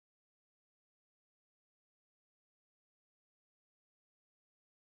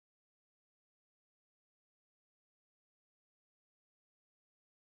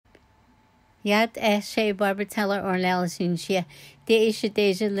Yat Shay Barbara Teller Ornelas Inshia.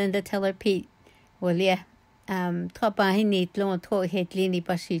 Deja Lynda Teller Pete. Well, yeah. Trabahin nit long to hetlini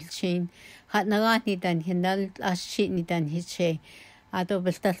basil chin. Hat narani dan hinal as shit ni dan hitche. Ado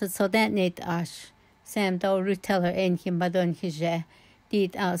beltat so that nit ash. Sam do ruteller en him badon hije.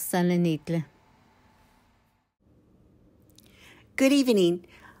 Dit aus sananitle. Good evening.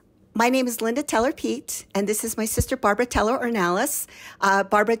 My name is Lynda Teller Pete, and this is my sister Barbara Teller Ornelas.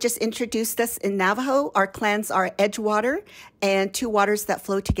 Barbara just introduced us in Navajo. Our clans are Edgewater and two waters that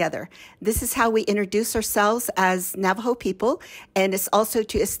flow together. This is how we introduce ourselves as Navajo people, and it's also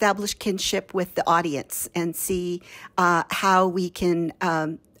to establish kinship with the audience and see how we can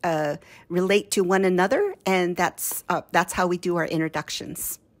relate to one another, and that's how we do our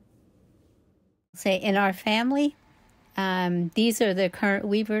introductions. Say in our family. These are the current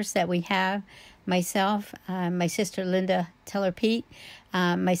weavers that we have. Myself, my sister Lynda Teller Pete,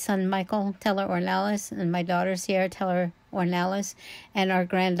 my son Michael Teller Ornelas, and my daughter Sierra Teller Ornelas, and our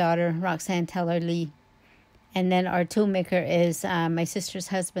granddaughter Roxanne Teller Lee. And then our toolmaker is my sister's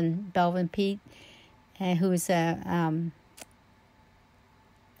husband, Belvin Pete, who's a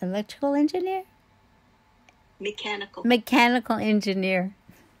electrical engineer? Mechanical engineer.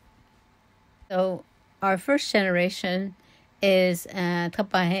 So our first generation is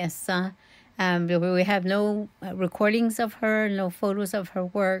Tapahesa. We have no recordings of her, no photos of her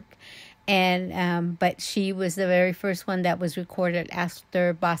work, and but she was the very first one that was recorded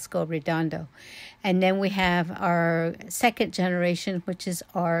after Bosco Redondo. And then we have our second generation, which is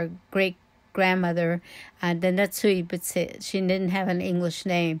our great-grandmother, the Natsui Butsit. She didn't have an English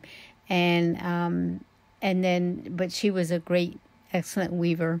name, but she was a great, excellent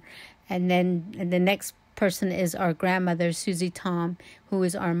weaver. And then the next person is our grandmother, Susie Tom, who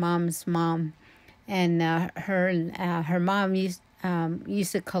is our mom's mom. And her mom used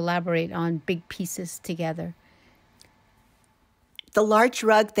to collaborate on big pieces together. The large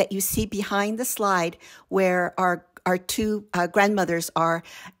rug that you see behind the slide where our two grandmothers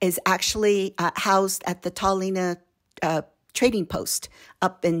is actually housed at the Talina trading post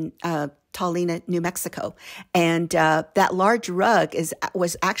up in Talina, New Mexico. And that large rug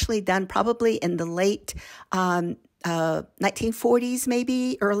was actually done probably in the late 1940s,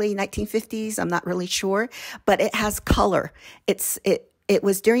 maybe early 1950s. I'm not really sure, but it has color. It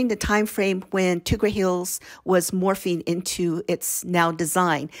was during the time frame when Tugre Hills was morphing into its now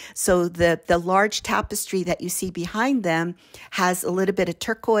design. So the large tapestry that you see behind them has a little bit of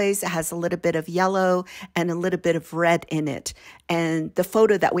turquoise, it has a little bit of yellow, and a little bit of red in it. And the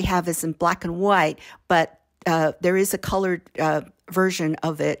photo that we have is in black and white, but there is a colored version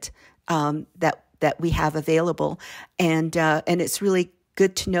of it that we have available. And it's really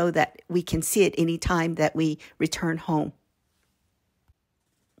good to know that we can see it anytime that we return home.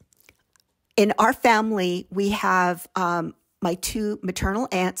 In our family, we have my two maternal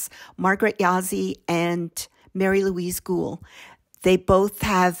aunts, Margaret Yazzie and Mary Louise Gould. They both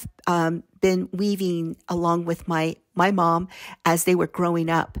have been weaving along with my mom as they were growing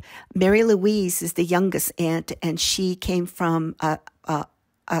up. Mary Louise is the youngest aunt, and she came from a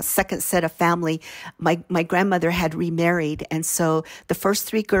second set of family. My grandmother had remarried, and so the first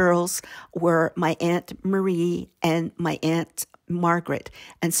three girls were my Aunt Marie and my Aunt Margaret.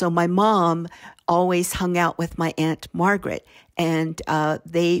 And so my mom always hung out with my Aunt Margaret, and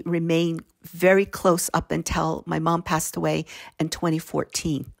they remained very close up until my mom passed away in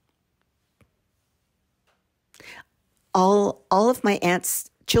 2014. All of my aunt's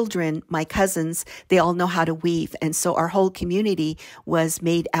children, my cousins, they all know how to weave. And so our whole community was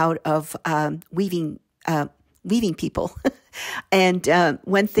made out of weaving people. And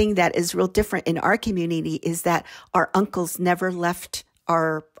one thing that is real different in our community is that our uncles never left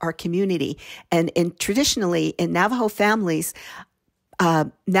our community. And traditionally in Navajo families,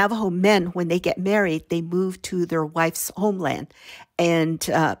 Navajo men, when they get married, they move to their wife's homeland. And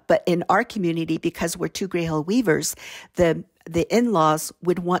but in our community, because we're two Gray Hill weavers, the in-laws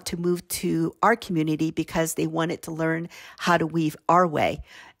would want to move to our community because they wanted to learn how to weave our way.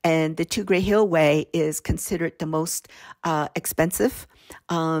 And the Two Gray Hill way is considered the most expensive,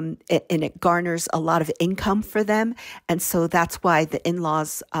 and it garners a lot of income for them. And so that's why the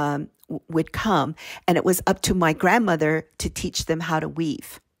in-laws would come. And it was up to my grandmother to teach them how to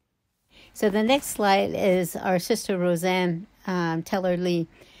weave. So the next slide is our sister Roseanne Teller Lee.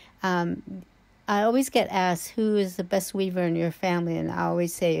 I always get asked, who is the best weaver in your family? And I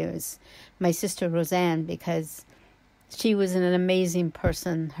always say it was my sister Roseanne, because she was an amazing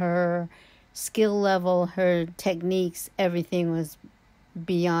person. Her skill level, her techniques, everything was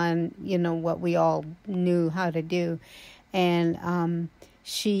beyond, what we all knew how to do. And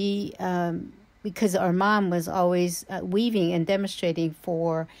she, because our mom was always weaving and demonstrating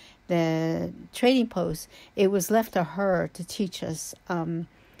for the trading post, it was left to her to teach us the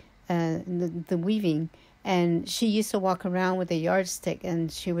weaving. And she used to walk around with a yardstick,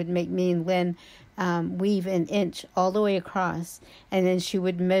 and she would make me and Lynn weave an inch all the way across, and then she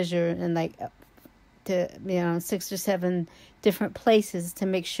would measure and to 6 or 7 different places to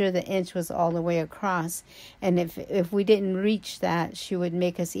make sure the inch was all the way across. And if we didn't reach that, she would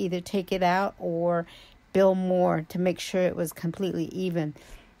make us either take it out or bill more to make sure it was completely even.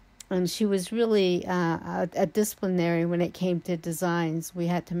 And she was really a disciplinary when it came to designs. We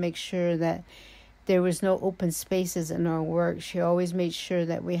had to make sure that there was no open spaces in our work. She always made sure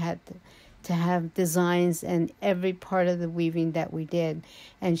that we had to have designs in every part of the weaving that we did.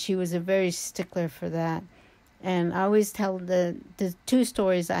 And she was a very stickler for that. And I always tell the 2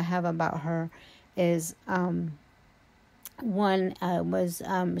 stories I have about her is one was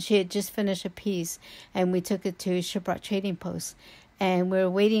she had just finished a piece, and we took it to Shipwreck Trading Post. And we were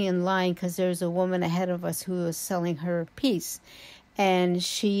waiting in line because there was a woman ahead of us who was selling her piece. And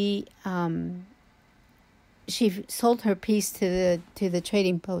she sold her piece to the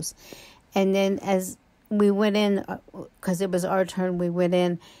trading post. And then as we went in, because it was our turn, we went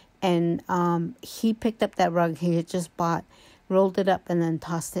in, and he picked up that rug he had just bought, rolled it up, and then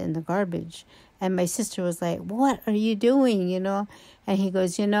tossed it in the garbage. And my sister was like, "What are you doing?" And he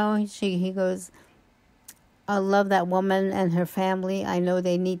goes, he goes, "I love that woman and her family. I know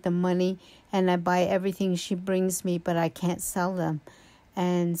they need the money, and I buy everything she brings me, but I can't sell them."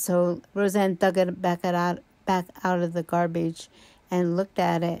 And so Roseanne dug it back out of the garbage and looked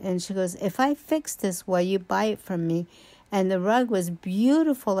at it, and she goes, "If I fix this, will you buy it from me?" And the rug was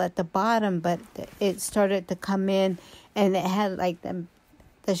beautiful at the bottom, but it started to come in, and it had like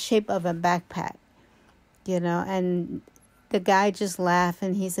the shape of a backpack, and the guy just laughed,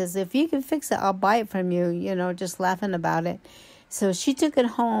 and he says, "If you can fix it, I'll buy it from you," just laughing about it. So she took it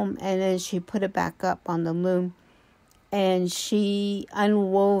home, and then she put it back up on the loom, and she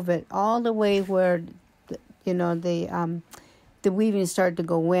unwove it all the way where, the weaving started to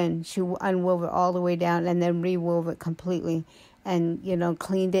go in. She unwove it all the way down and then rewove it completely, and,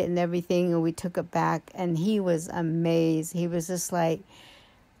 cleaned it and everything, and we took it back, and he was amazed. He was just like,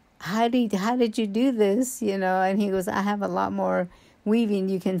 how did you do this? And he goes, "I have a lot more weaving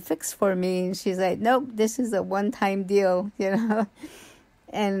you can fix for me." And she's like, "Nope, this is a one-time deal,"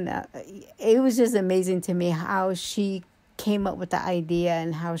 And it was just amazing to me how she came up with the idea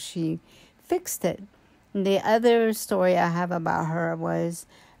and how she fixed it. And the other story I have about her was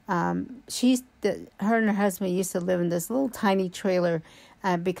her and her husband used to live in this little tiny trailer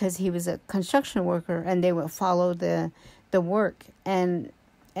because he was a construction worker, and they would follow the work. And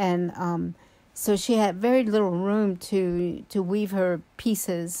so she had very little room to weave her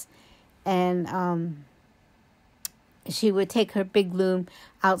pieces, and she would take her big loom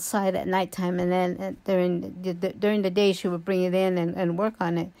outside at nighttime, and then during the day she would bring it in and work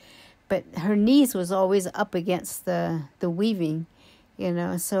on it. But her knees was always up against the weaving,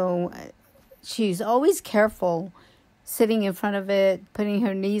 so she's always careful sitting in front of it, putting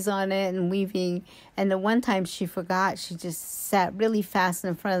her knees on it and weaving. And the one time she forgot, she just sat really fast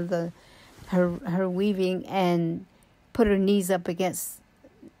in front of her weaving and put her knees up against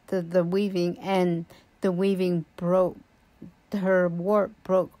the weaving, and the weaving broke. Her warp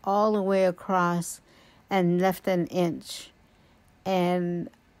broke all the way across and left an inch. And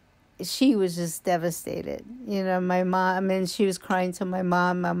she was just devastated. My mom, and she was crying to my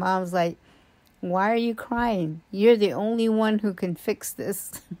mom. My mom was like, "Why are you crying? You're the only one who can fix this."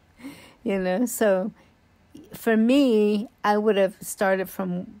 So for me, I would have started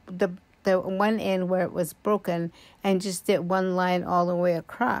from the one end where it was broken and just did one line all the way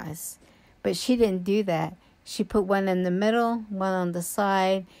across. But she didn't do that. She put one in the middle, one on the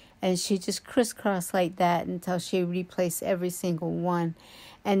side, and she just crisscrossed like that until she replaced every single one.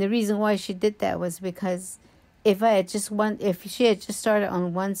 And the reason why she did that was because if she had just started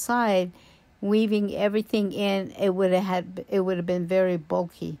on one side, weaving everything in, it would have been very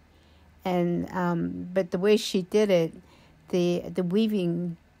bulky. And but the way she did it, the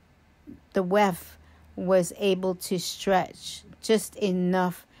weaving, the weft was able to stretch just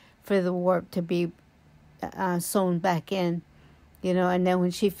enough for the warp to be sewn back in, And then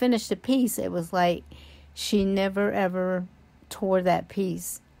when she finished the piece, it was like she never ever tore that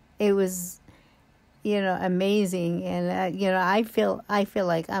piece. It was, amazing. And I feel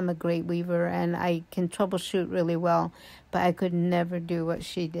like I'm a great weaver, and I can troubleshoot really well, but I could never do what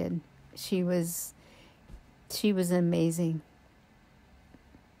she did. She was amazing.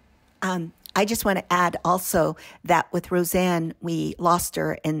 I just want to add also that with Roseanne, we lost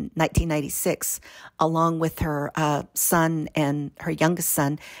her in 1996, along with her son and her youngest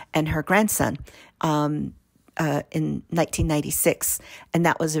son and her grandson in 1996. And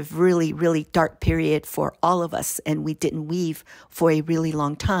that was a really, really dark period for all of us. And we didn't weave for a really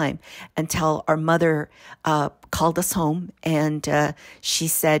long time until our mother called us home, and she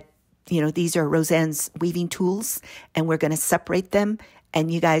said, these are Roseanne's weaving tools, and we're going to separate them, and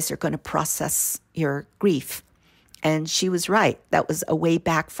you guys are going to process your grief. And she was right. That was a way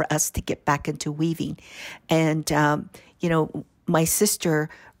back for us to get back into weaving. And, my sister,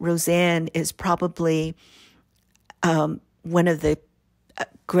 Roseanne, is probably one of the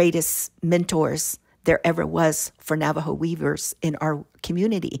greatest mentors there ever was for Navajo weavers in our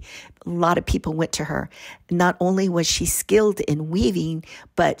community. A lot of people went to her. Not only was she skilled in weaving,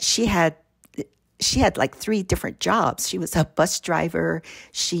 but she had like 3 different jobs. She was a bus driver.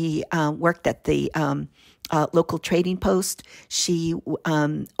 She worked at the local trading post. She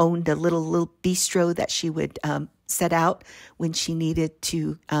owned a little bistro that she would set out when she needed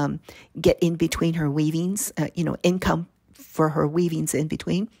to get in between her weavings, income for her weavings in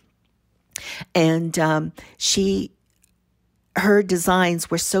between. And her designs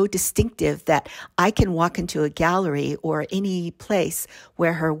were so distinctive that I can walk into a gallery or any place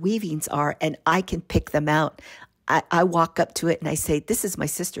where her weavings are, and I can pick them out. I walk up to it and I say, "This is my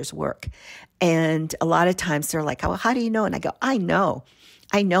sister's work." And a lot of times they're like, "Oh, how do you know?" And I go, I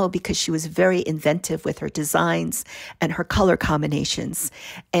know because she was very inventive with her designs and her color combinations.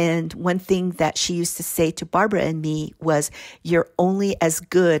 And one thing that she used to say to Barbara and me was, "You're only as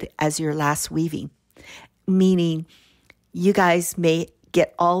good as your last weaving." Meaning, you guys may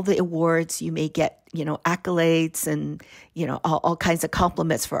get all the awards, you may get, accolades and, all kinds of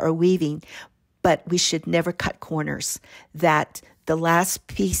compliments for our weaving, but we should never cut corners. That the last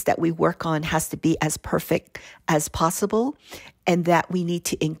piece that we work on has to be as perfect as possible, and that we need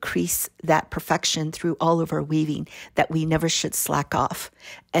to increase that perfection through all of our weaving, that we never should slack off.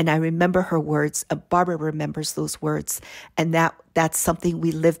 And I remember her words, Barbara remembers those words, and that's something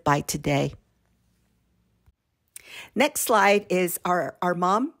we live by today. Next slide is our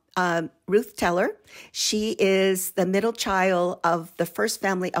mom, Ruth Teller. She is the middle child of the first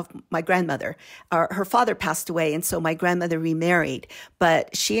family of my grandmother. Her father passed away, and so my grandmother remarried.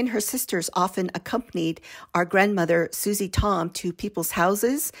 But she and her sisters often accompanied our grandmother, Susie Tom, to people's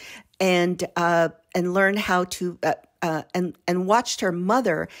houses and learned how to and watched her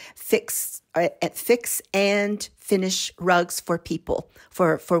mother fix and finish rugs for people,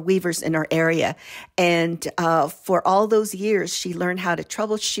 for weavers in our area. And for all those years, she learned how to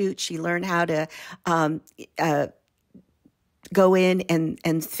troubleshoot. She learned how to go in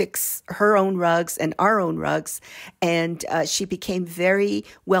and fix her own rugs and our own rugs. And she became very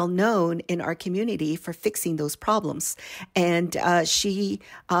well known in our community for fixing those problems. And she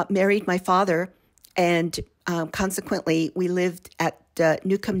married my father, and consequently, we lived at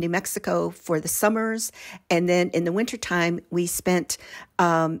Newcomb, New Mexico for the summers. And then in the wintertime, we spent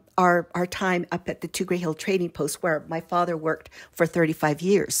our time up at the Two Gray Hill Trading Post, where my father worked for 35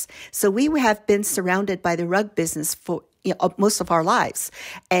 years. So we have been surrounded by the rug business for most of our lives.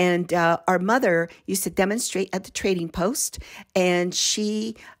 And our mother used to demonstrate at the trading post, and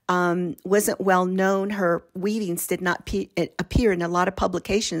she wasn't well known. Her weavings did not appear in a lot of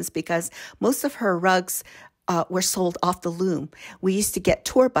publications because most of her rugs were sold off the loom. We used to get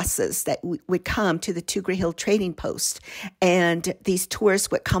tour buses that would come to the Two Gray Hill Trading Post, and these tourists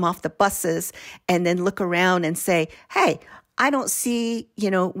would come off the buses and then look around and say, "Hey, I don't see,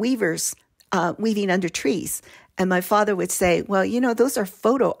 weavers weaving under trees." And my father would say, "Well, those are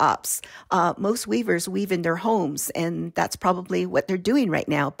photo ops. Most weavers weave in their homes, and that's probably what they're doing right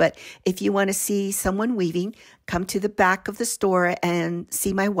now. But if you want to see someone weaving, come to the back of the store and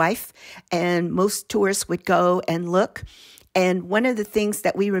see my wife." And most tourists would go and look. And one of the things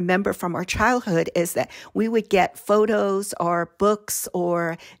that we remember from our childhood is that we would get photos or books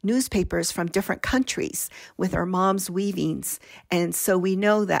or newspapers from different countries with our mom's weavings. And so we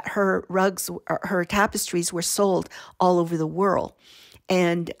know that her rugs, or her tapestries, were sold all over the world.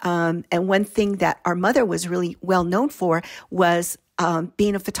 And one thing that our mother was really well known for was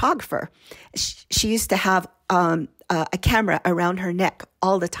being a photographer. She used to have a camera around her neck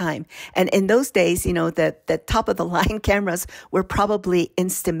all the time. And in those days, the top of the line cameras were probably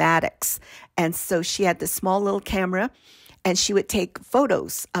Instamatics. And so she had this small little camera, and she would take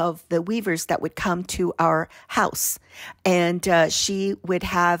photos of the weavers that would come to our house. And she would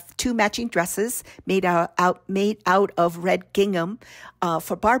have 2 matching dresses made out of red gingham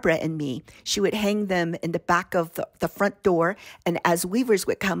for Barbara and me. She would hang them in the back of the front door, and as weavers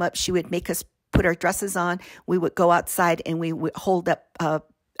would come up, she would make us put our dresses on. We would go outside and we would hold up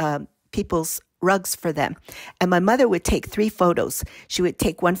people's rugs for them. And my mother would take 3 photos. She would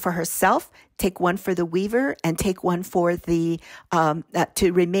take one for herself, take one for the weaver, and take one for the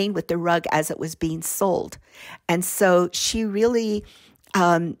to remain with the rug as it was being sold. And so she really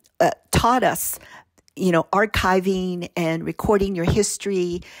taught us, archiving and recording your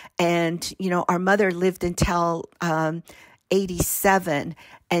history. And, our mother lived until 87.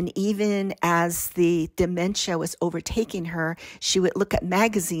 And even as the dementia was overtaking her, she would look at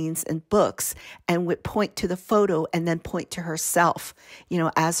magazines and books and would point to the photo and then point to herself,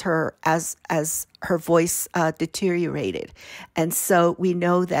 as her voice deteriorated. And so we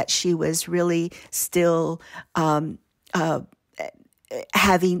know that she was really still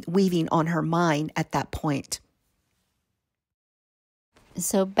having weaving on her mind at that point.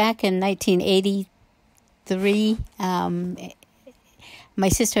 So back in 1983, my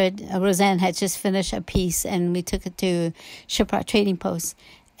sister, Roseanne, had just finished a piece, and we took it to Shiprock Trading Post.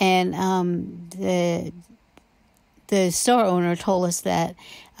 And the store owner told us that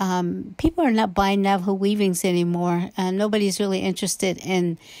people are not buying Navajo weavings anymore. Nobody's really interested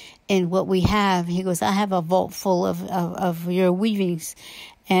in what we have. He goes, I have a vault full of your weavings,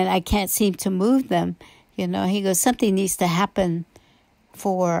 and I can't seem to move them. He goes, something needs to happen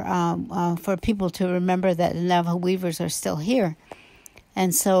for people to remember that the Navajo weavers are still here.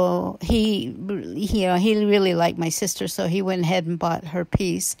 And so he really liked my sister, so he went ahead and bought her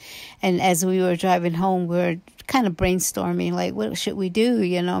piece. And as we were driving home, we were kind of brainstorming, like, what should we do?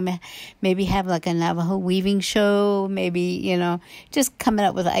 Maybe have like a Navajo weaving show, maybe, just coming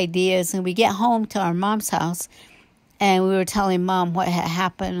up with ideas. And we get home to our mom's house, and we were telling Mom what had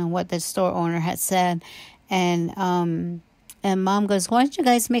happened and what the store owner had said. And Mom goes, why don't you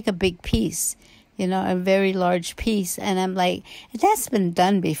guys make a big piece? A very large piece. And I'm like, that's been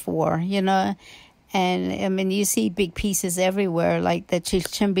done before, And I mean, you see big pieces everywhere, like the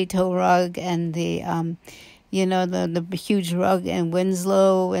Chichimbito rug and the huge rug in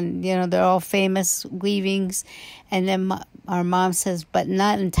Winslow, and, they're all famous weavings. And then our mom says, but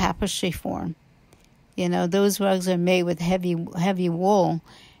not in tapestry form. Those rugs are made with heavy wool.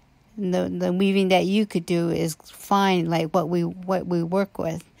 The weaving that you could do is fine, like what we work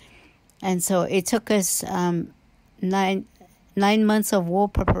with. And so it took us 9 months of wool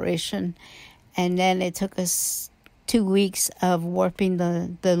preparation, and then it took us 2 weeks of warping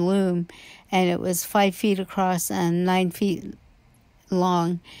the loom, and it was 5 feet across and 9 feet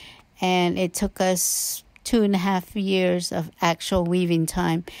long, and it took us 2.5 years of actual weaving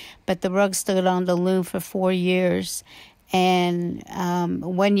time. But the rug stood on the loom for 4 years, and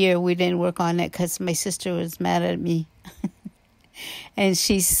 1 year we didn't work on it because my sister was mad at me. And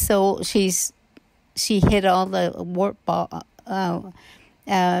she hit all the warp ball,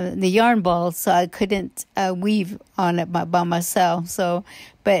 the yarn balls, so I couldn't weave on it by myself. So,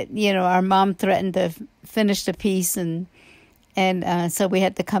 but our mom threatened to finish the piece, and so we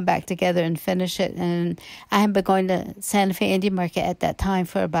had to come back together and finish it. And I had been going to Santa Fe Indian Market at that time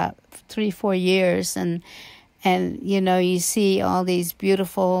for about 3-4 years, and you see all these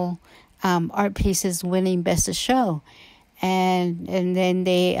beautiful art pieces winning Best of Show. And then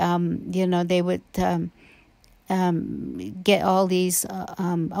they they would get all these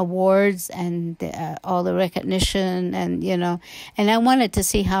awards and all the recognition, and and I wanted to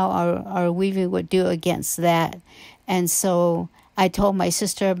see how our weaving would do against that. And so I told my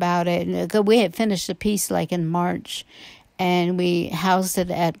sister about it. And we had finished the piece like in March, and we housed it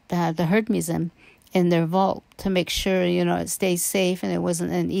at the Heard Museum in their vault to make sure it stays safe and it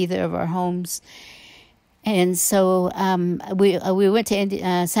wasn't in either of our homes. And so we went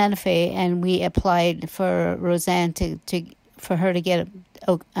to Santa Fe, and we applied for Roseanne for her to get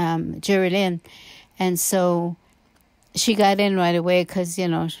juried in. And so she got in right away because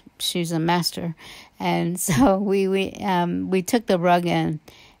she's a master. And so we took the rug in,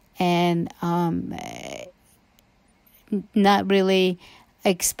 and not really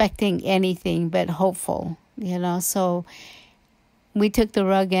expecting anything but hopeful, So we took the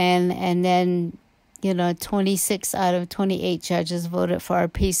rug in, and then 26 out of 28 judges voted for our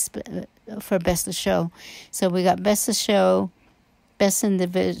piece for Best of Show. So we got Best of Show, Best in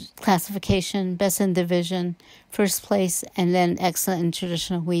Classification, Best in Division, First Place, and then Excellent in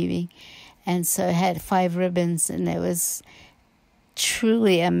Traditional Weaving. And so it had 5 ribbons, and it was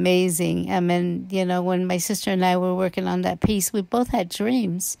truly amazing. I mean, when my sister and I were working on that piece, we both had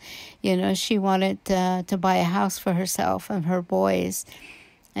dreams. She wanted to buy a house for herself and her boys.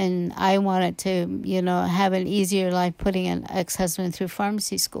 And I wanted to, have an easier life putting an ex-husband through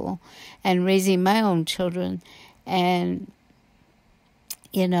pharmacy school and raising my own children. And,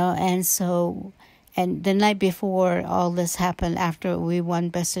 and so, and the night before all this happened, after we won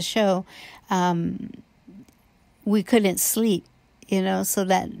Best of Show, we couldn't sleep, so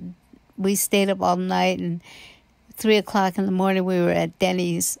that we stayed up all night, and 3:00 in the morning we were at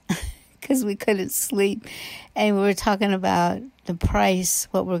Denny's because we couldn't sleep. And we were talking about the price,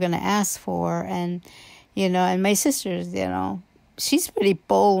 what we're going to ask for. And, and my sister, she's pretty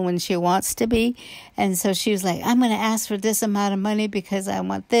bold when she wants to be. And so she was like, I'm going to ask for this amount of money because I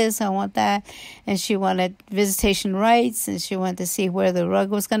want this, I want that. And she wanted visitation rights, and she wanted to see where the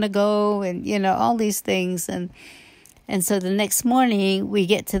rug was going to go, and, all these things. And so the next morning we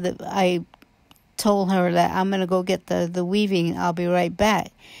get to I told her that I'm going to go get the weaving. I'll be right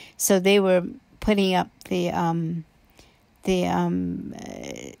back. So they were putting up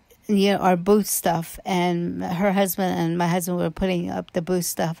our booth stuff, and her husband and my husband were putting up the booth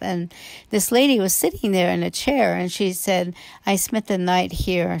stuff, and this lady was sitting there in a chair, and she said, I spent the night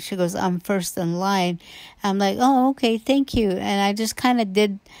here. She goes, I'm first in line. I'm like, oh, okay, thank you. And I just kind of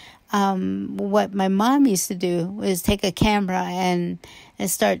did what my mom used to do, was take a camera and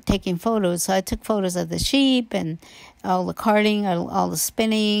start taking photos. So I took photos of the sheep and all the carding, all the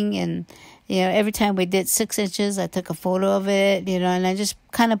spinning, and every time we did 6 inches, I took a photo of it, and I just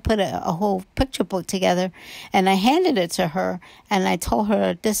kind of put a whole picture book together, and I handed it to her, and I told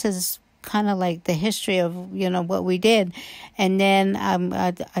her, this is kind of like the history of, what we did. And then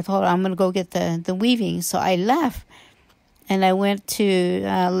I told her, I'm going to go get the weaving. So I left, and I went to,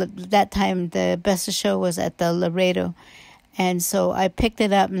 that time, the Best of Show was at the Laredo. And so I picked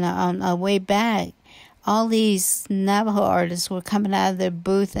it up, and on our way back, all these Navajo artists were coming out of their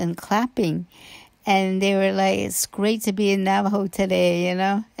booth and clapping. And they were like, it's great to be in Navajo today,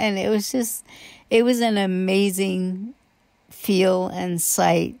 And it was an amazing feel and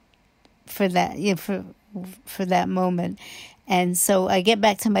sight for that, for that moment. And so I get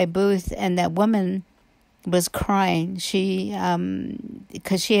back to my booth, and that woman was crying. She,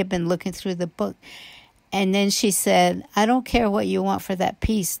 because she had been looking through the book. And then she said, I don't care what you want for that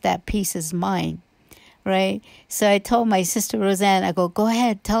piece is mine. Right? So I told my sister Roseanne, I go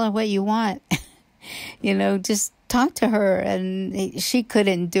ahead, tell her what you want. Just talk to her. And she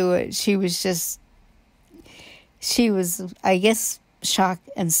couldn't do it. She was, I guess, shocked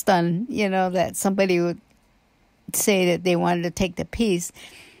and stunned, that somebody would say that they wanted to take the piece.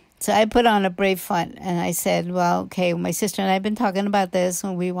 So I put on a brave front, and I said, well, okay, my sister and I have been talking about this,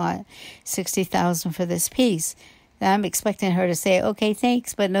 and we want $60,000 for this piece. Now I'm expecting her to say, okay,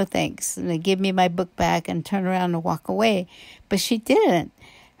 thanks, but no thanks, and then give me my book back and turn around and walk away. But she didn't.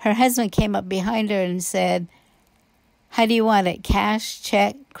 Her husband came up behind her and said, how do you want it? Cash,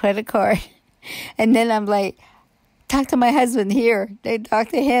 check, credit card? And then I'm like, talk to my husband here. They talk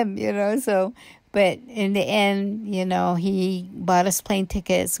to him, so. But in the end, he bought us plane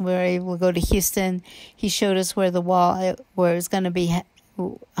tickets. We were able to go to Houston. He showed us where the wall, where it's going to be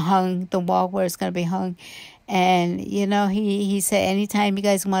hung, the wall where it's going to be hung. And, he said, anytime you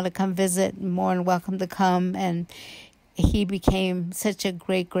guys want to come visit, more than welcome to come. And he became such a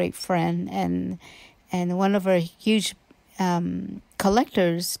great, great friend. And one of our huge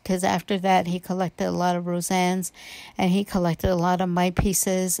collectors, because after that he collected a lot of Roseanne's, and he collected a lot of my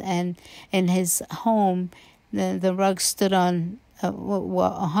pieces. And in his home, the rug stood on,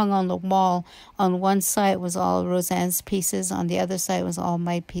 hung on the wall. On one side was all Roseanne's pieces, on the other side was all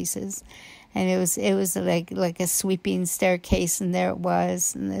my pieces. And it was like a sweeping staircase, and there it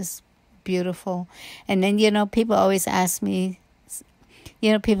was, and it's beautiful. And then people always ask me,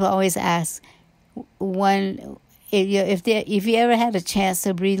 one, if you ever had a chance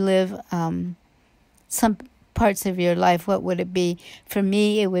to relive some parts of your life, what would it be? For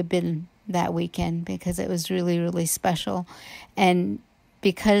me, it would have been that weekend, because it was really, really special. And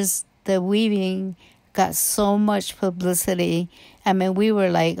because the weaving got so much publicity, I mean, we were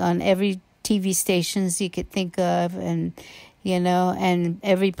like on every TV stations you could think of, and and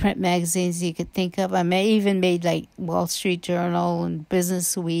every print magazines you could think of. I mean, I even made like Wall Street Journal and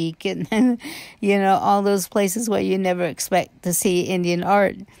Business Week, and all those places where you never expect to see Indian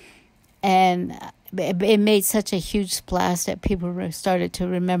art. And it made such a huge splash that people started to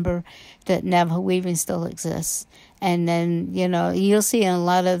remember that Navajo weaving still exists. And then, you'll see in a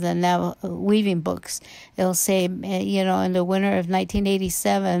lot of the Navajo weaving books, it'll say, in the winter of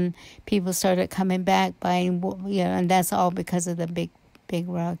 1987, people started coming back buying, and that's all because of the big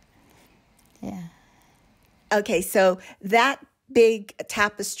rug. Yeah. Okay, so that big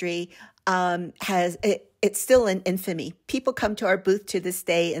tapestry it's still in infamy. People come to our booth to this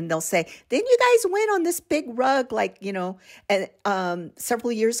day and they'll say, didn't you guys win on this big rug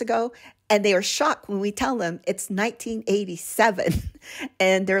several years ago? And they are shocked when we tell them it's 1987.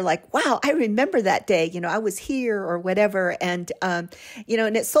 And they're like, wow, I remember that day. I was here or whatever. And, and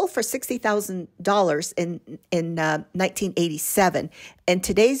it sold for $60,000 in 1987. In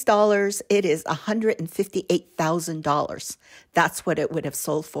today's dollars, it is $158,000. That's what it would have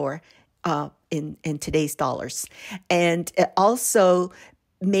sold for in today's dollars. And it also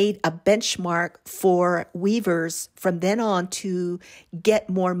made a benchmark for weavers from then on to get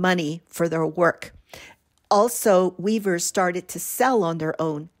more money for their work. Also, weavers started to sell on their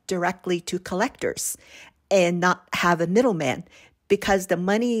own directly to collectors and not have a middleman, because the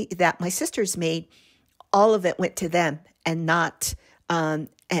money that my sisters made, all of it went to them and not and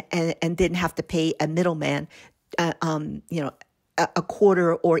didn't have to pay a middleman, a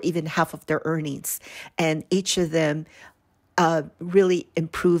quarter or even half of their earnings. And each of them really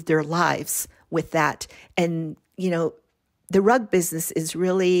improved their lives with that. And, the rug business is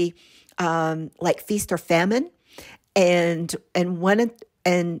really like feast or famine. And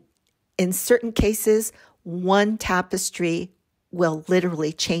in certain cases, one tapestry will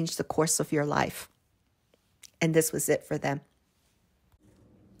literally change the course of your life. And this was it for them.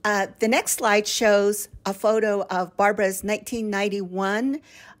 The next slide shows a photo of Barbara's 1991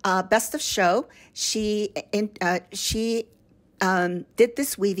 Best of Show. She did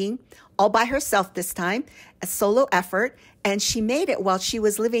this weaving all by herself this time, a solo effort, and she made it while she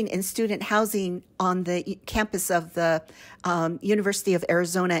was living in student housing on the campus of the University of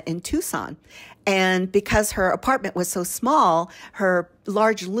Arizona in Tucson. And because her apartment was so small, her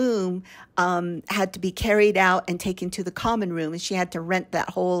large loom had to be carried out and taken to the common room, and she had to rent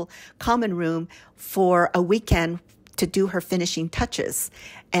that whole common room for a weekend to do her finishing touches.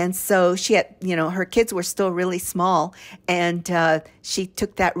 And so she had, her kids were still really small, and she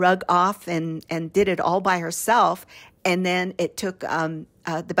took that rug off and did it all by herself. And then it took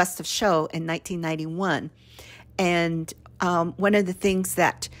the Best of Show in 1991. And one of the things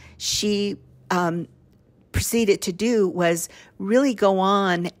that she proceeded to do was really go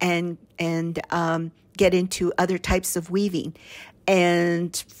on and get into other types of weaving.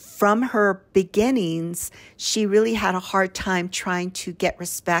 And from her beginnings, she really had a hard time trying to get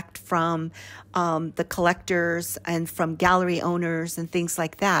respect from the collectors and from gallery owners and things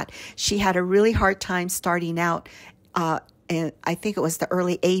like that. She had a really hard time starting out, and I think it was the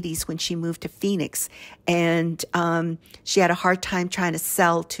early 80s when she moved to Phoenix. And she had a hard time trying to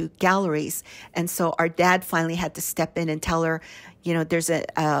sell to galleries. And so our dad finally had to step in and tell her, there's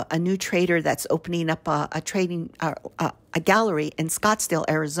a new trader that's opening up a gallery in Scottsdale,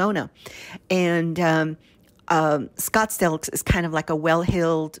 Arizona. And Scottsdale is kind of like a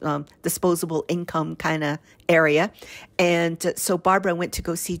well-heeled, disposable income kind of area. And so Barbara went to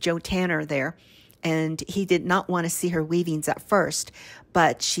go see Joe Tanner there. And he did not want to see her weavings at first,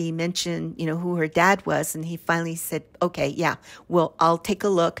 but she mentioned, who her dad was. And he finally said, okay, yeah, well, I'll take a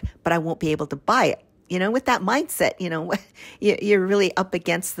look, but I won't be able to buy it. With that mindset, you're really up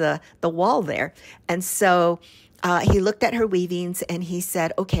against the wall there. And so he looked at her weavings and he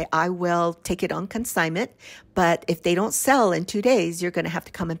said, okay, I will take it on consignment, but if they don't sell in 2 days, you're going to have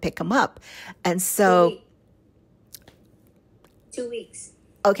to come and pick them up. And so 2 weeks.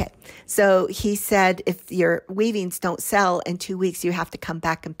 Okay, so he said if your weavings don't sell in 2 weeks, you have to come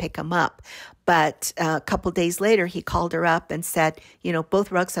back and pick them up. But a couple days later, he called her up and said,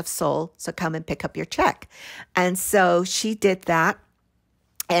 both rugs have sold, so come and pick up your check. And so she did that.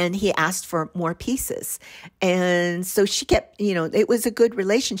 And he asked for more pieces. And so she kept, it was a good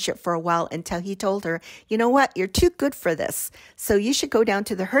relationship for a while until he told her, you know what, you're too good for this. So you should go down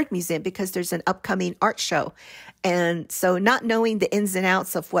to the Heard Museum because there's an upcoming art show. And so not knowing the ins and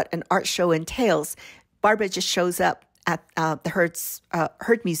outs of what an art show entails, Barbara just shows up at the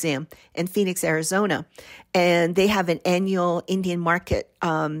Heard Museum in Phoenix, Arizona. And they have an annual Indian market,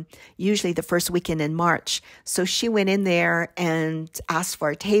 usually the first weekend in March. So she went in there and asked for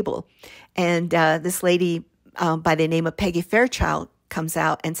a table. And this lady by the name of Peggy Fairchild comes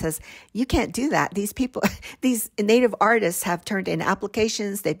out and says, you can't do that. These people, these Native artists have turned in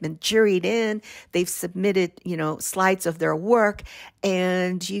applications. They've been juried in. They've submitted, slides of their work.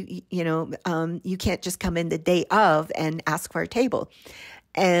 And you can't just come in the day of and ask for a table.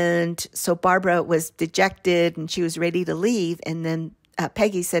 And so Barbara was dejected and she was ready to leave. And then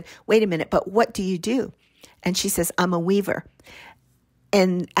Peggy said, wait a minute, but what do you do? And she says, I'm a weaver.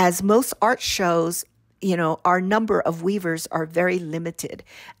 And as most art shows, our number of weavers are very limited.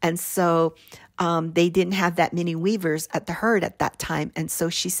 And so they didn't have that many weavers at the herd at that time. And so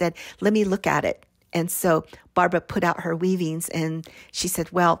she said, let me look at it. And so Barbara put out her weavings and she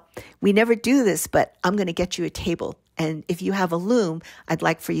said, well, we never do this, but I'm going to get you a table. And if you have a loom, I'd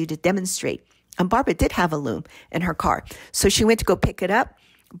like for you to demonstrate. And Barbara did have a loom in her car. So she went to go pick it up,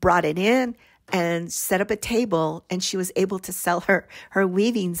 brought it in, and set up a table, and she was able to sell her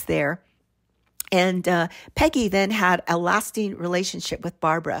weavings there. And Peggy then had a lasting relationship with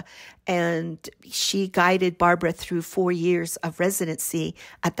Barbara, and she guided Barbara through 4 years of residency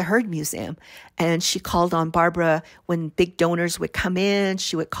at the Herd Museum. And she called on Barbara when big donors would come in.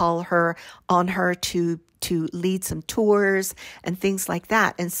 She would call her on her to lead some tours and things like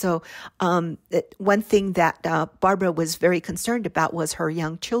that. And so one thing that Barbara was very concerned about was her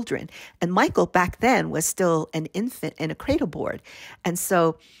young children. And Michael back then was still an infant in a cradle board. And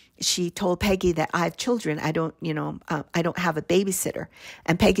so she told Peggy that I have children. I don't have a babysitter.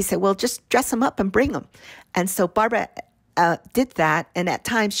 And Peggy said, well, just dress them up and bring them. And so Barbara did that. And at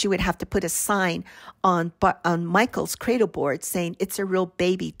times she would have to put a sign on Michael's cradle board saying, it's a real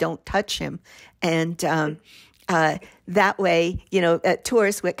baby, don't touch him. And that way,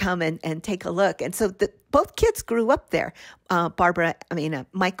 tourists would come and take a look. And so both kids grew up there,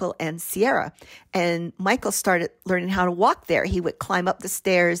 Michael and Sierra. And Michael started learning how to walk there. He would climb up the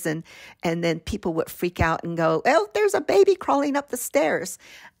stairs and then people would freak out and go, oh, there's a baby crawling up the stairs.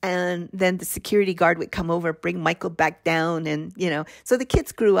 And then the security guard would come over, bring Michael back down. And, so the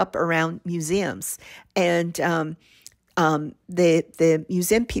kids grew up around museums. And the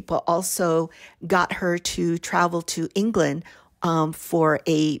museum people also got her to travel to England for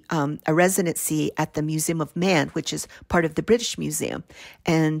a residency at the Museum of Man, which is part of the British Museum.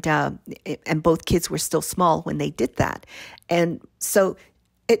 And both kids were still small when they did that. And so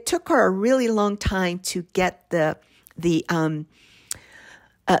it took her a really long time to get the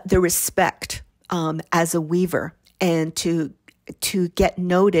respect as a weaver and to get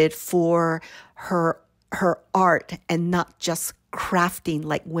noted for her art and not just crafting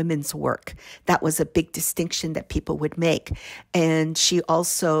like women's work. That was a big distinction that people would make. And she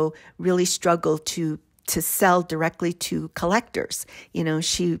also really struggled to sell directly to collectors.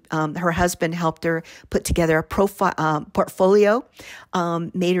 Her husband helped her put together a portfolio,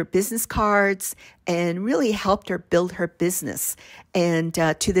 made her business cards, and really helped her build her business. And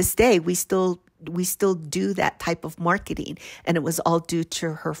to this day, we still do that type of marketing, and it was all due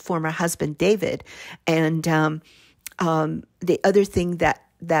to her former husband, David. And the other thing that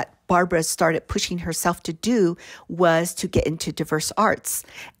Barbara started pushing herself to do was to get into diverse arts.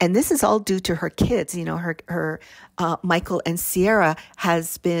 And this is all due to her kids. Her Michael and Sierra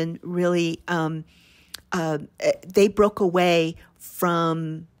has been really, they broke away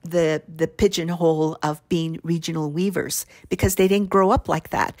from the pigeonhole of being regional weavers because they didn't grow up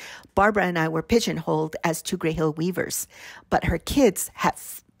like that. Barbara and I were pigeonholed as two Gray Hill weavers, but her kids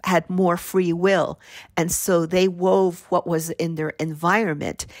had more free will. And so they wove what was in their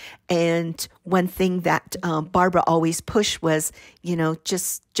environment. And one thing that Barbara always pushed was,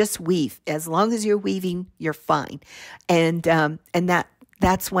 just weave. As long as you're weaving, you're fine. And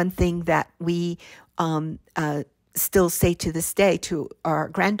that's one thing that we still say to this day to our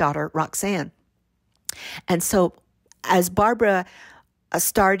granddaughter, Roxanne. And so as Barbara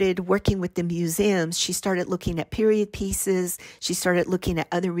started working with the museums, she started looking at period pieces. She started looking at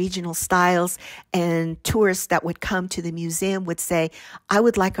other regional styles, and tourists that would come to the museum would say, I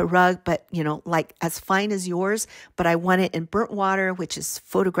would like a rug, but, like as fine as yours, but I want it in burnt water, which is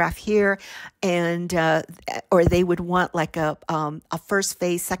photographed here. And, or they would want like a first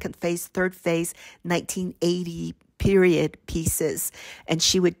phase, second phase, third phase, 1980 period pieces. And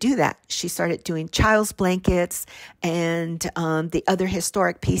she would do that. She started doing child's blankets, and the other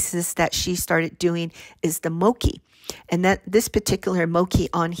historic pieces that she started doing is the mochi. And that this particular mochi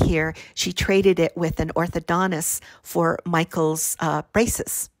on here, she traded it with an orthodontist for Michael's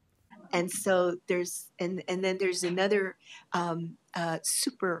braces. And so then there's another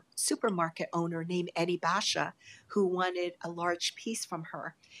supermarket owner named Eddie Basha who wanted a large piece from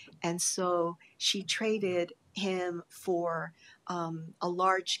her. And so she traded him for a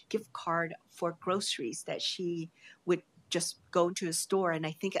large gift card for groceries that she would just go into a store, and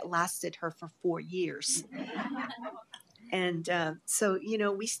I think it lasted her for 4 years. And so, you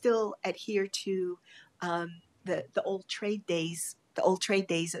know, we still adhere to the old trade days,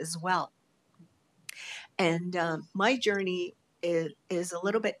 as well. And my journey is a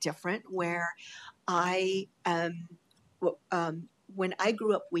little bit different, where I when I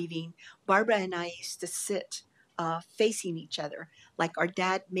grew up weaving, Barbara and I used to sit facing each other. Like, our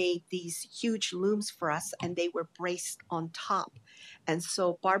dad made these huge looms for us, and they were braced on top. And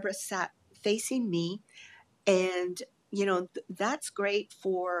so Barbara sat facing me, and you know, that's great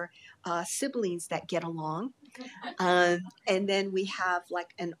for siblings that get along. And then we have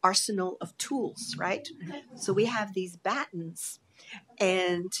like an arsenal of tools, right? So we have these battens,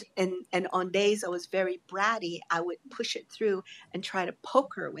 and on days I was very bratty, I would push it through and try to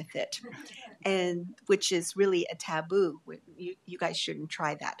poke her with it, and which is really a taboo. You guys shouldn't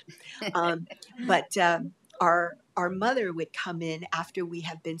try that. But our mother would come in after we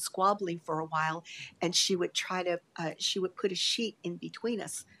have been squabbling for a while, and she would try to she would put a sheet in between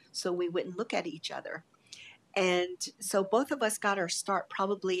us so we wouldn't look at each other. And so both of us got our start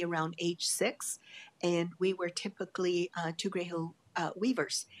probably around age 6, and we were typically two gray hill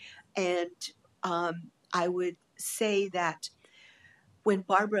weavers. And I would say that when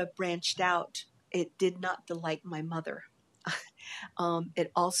Barbara branched out, it did not delight my mother.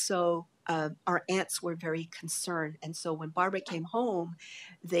 It also, our aunts were very concerned. And so when Barbara came home,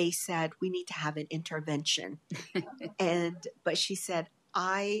 they said, we need to have an intervention. But she said,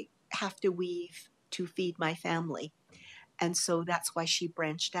 I have to weave to feed my family. And so that's why she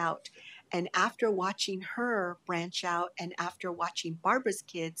branched out. And after watching her branch out, and after watching Barbara's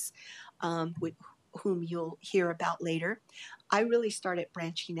kids, whom you'll hear about later, I really started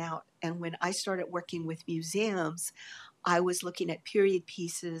branching out. And when I started working with museums, I was looking at period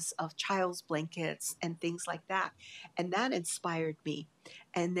pieces of child's blankets and things like that. And that inspired me.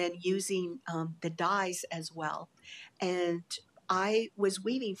 And then using the dyes as well. And I was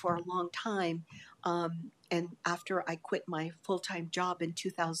weaving for a long time. And after I quit my full-time job in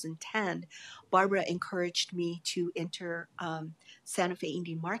 2010, Barbara encouraged me to enter Santa Fe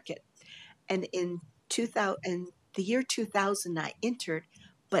Indian Market. And in the year 2000, I entered,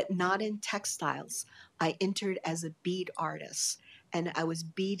 but not in textiles. I entered as a bead artist, and I was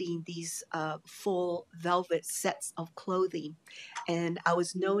beading these full velvet sets of clothing. And I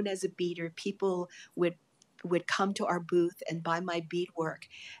was known as a beader. People would come to our booth and buy my beadwork.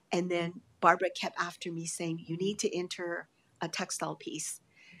 And then Barbara kept after me saying, you need to enter a textile piece.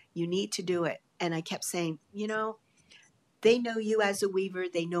 You need to do it. And I kept saying, you know, they know you as a weaver.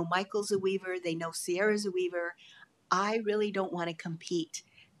 They know Michael's a weaver. They know Sierra's a weaver. I really don't want to compete.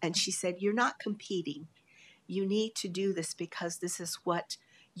 And she said, you're not competing. You need to do this because this is what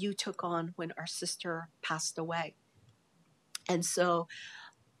you took on when our sister passed away. And so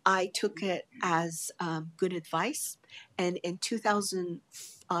I took it as good advice. And in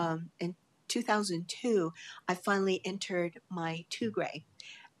 2002, I finally entered my 2 gray.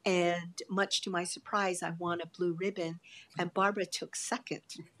 And much to my surprise, I won a blue ribbon, and Barbara took second.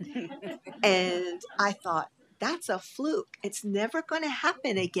 And I thought, that's a fluke. It's never going to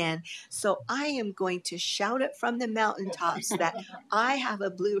happen again. So I am going to shout it from the mountaintops that I have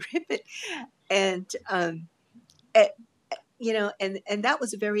a blue ribbon. And, you know, and that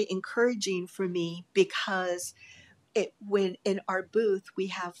was very encouraging for me, because when in our booth we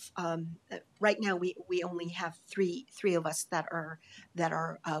have right now we only have three of us that are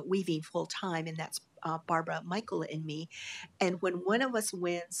weaving full time, and that's Barbara, Michael, and me. And when one of us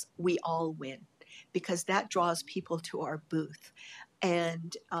wins, we all win, because that draws people to our booth.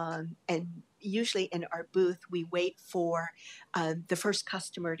 And usually in our booth, we wait for the first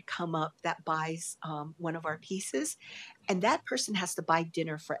customer to come up that buys one of our pieces, and that person has to buy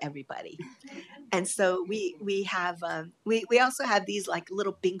dinner for everybody. And so we have we also have these like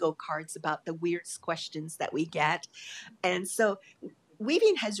little bingo cards about the weirdest questions that we get. And so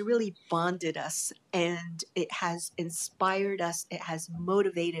weaving has really bonded us, and it has inspired us, it has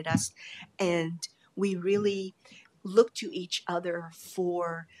motivated us, and we really look to each other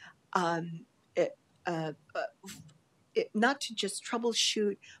for not to just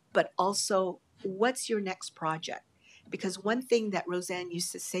troubleshoot, but also what's your next project. Because one thing that Roseanne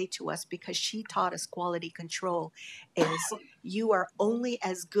used to say to us, because she taught us quality control, is you are only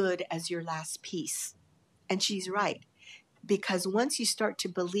as good as your last piece. And she's right. Because once you start to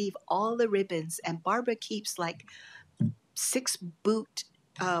believe all the ribbons, and Barbara keeps like 6 boot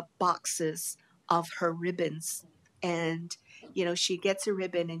boxes of her ribbons. And, you know, she gets a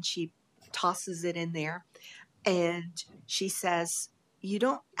ribbon and she tosses it in there. And she says, you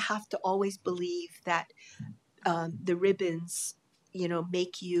don't have to always believe that the ribbons,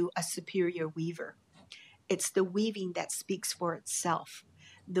 make you a superior weaver. It's the weaving that speaks for itself.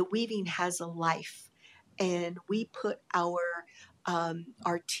 The weaving has a life, and we put our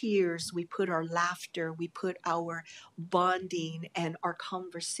tears, we put our laughter, we put our bonding and our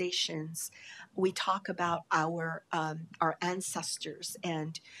conversations. We talk about our ancestors,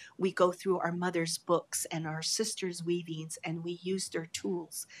 and we go through our mother's books and our sisters' weavings, and we use their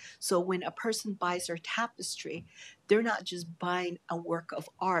tools. So when a person buys our tapestry, they're not just buying a work of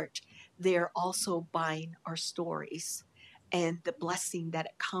art, they're also buying our stories and the blessing that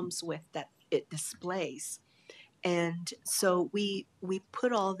it comes with, that it displays. And so we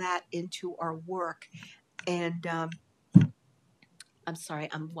put all that into our work. And I'm sorry,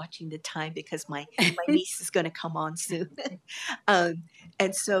 I'm watching the time because my niece is going to come on soon. um,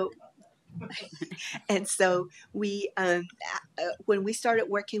 and so we when we started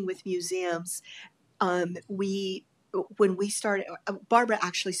working with museums, when we started, Barbara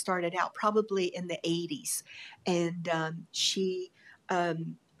actually started out probably in the 80s, and she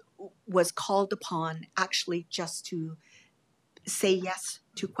was called upon actually just to say yes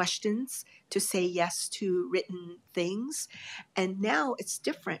to questions, to say yes to written things. And now it's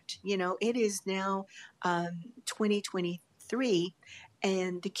different. It is now 2023,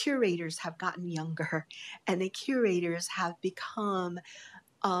 and the curators have gotten younger, and the curators have become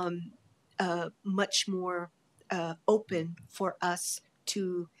much more open for us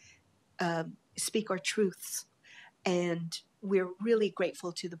to speak our truths. And we're really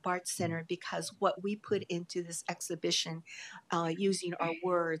grateful to the Bart Center, because what we put into this exhibition, using our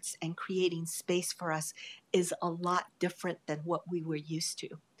words and creating space for us, is a lot different than what we were used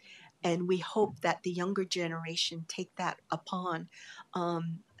to. And we hope that the younger generation take that upon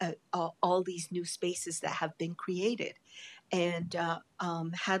all these new spaces that have been created. And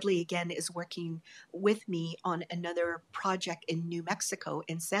Hadley, again, is working with me on another project in New Mexico,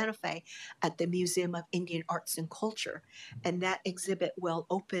 in Santa Fe, at the Museum of Indian Arts and Culture. And that exhibit will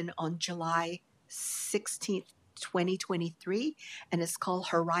open on July 16th, 2023, and it's called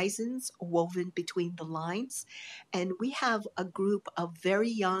Horizons Woven Between the Lines. And we have a group of very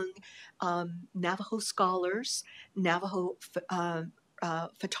young Navajo scholars, Navajo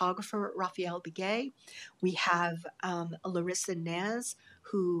photographer Raphael Begay. We have Larissa Naz,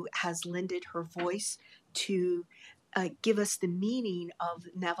 who has lended her voice to give us the meaning of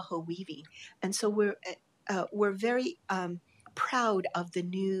Navajo weaving. And so we're very proud of the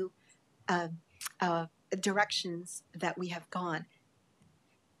new directions that we have gone.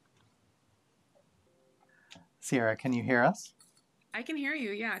 Sierra, can you hear us? I can hear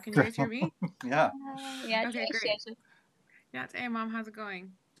you. Yeah. Can you guys hear me? Yeah. Yeah. Okay, great. Yat Mom, how's it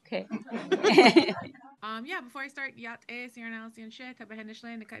going? Okay. Yeah, before I start, Yat Sierra Teller She,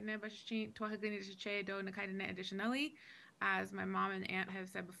 Tabahendishle, Nakatne Bashchin, Twahagani She, Do Nakatne additionally. As my mom and aunt have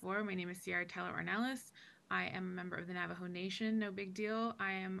said before, my name is Sierra Teller Ornelas. I am a member of the Navajo Nation, no big deal.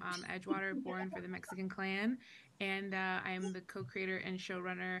 I am Edgewater, born for the Mexican clan, and I am the co-creator and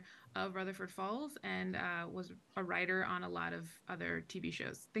showrunner of Rutherford Falls, and was a writer on a lot of other TV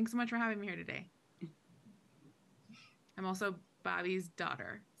shows. Thanks so much for having me here today. I'm also Bobby's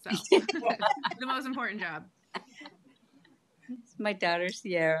daughter, so the most important job. It's my daughter,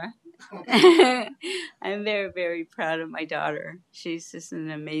 Sierra. I'm very, very proud of my daughter. She's just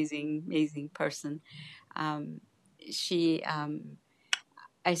an amazing, amazing person. I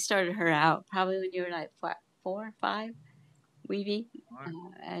started her out probably when you were like 4 or 5, weaving.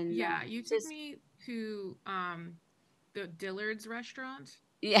 And yeah, you took me to the Dillard's restaurant.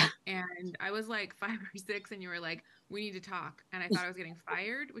 Yeah. And I was like 5 or 6, and you were like, we need to talk. And I thought I was getting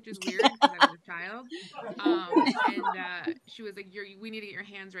fired, which is weird because I was a child. And she was like, we need to get your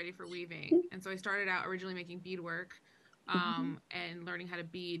hands ready for weaving. And so I started out originally making beadwork and learning how to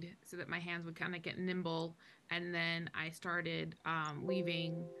bead so that my hands would kind of get nimble. And then I started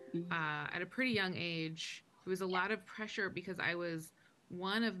weaving at a pretty young age. It was a lot of pressure because I was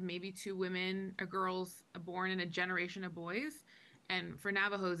one of maybe 2 women or girls born in a generation of boys. And for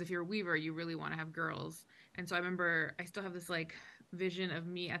Navajos, if you're a weaver, you really want to have girls. And so I remember I still have this like vision of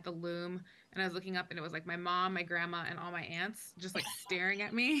me at the loom, and I was looking up, and it was like my mom, my grandma, and all my aunts just like staring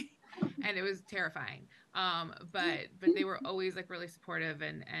at me, and it was terrifying. But they were always like really supportive,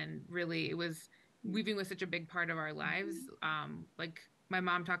 and really it was, weaving was such a big part of our lives. Like my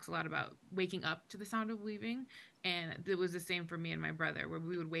mom talks a lot about waking up to the sound of weaving, and it was the same for me and my brother, where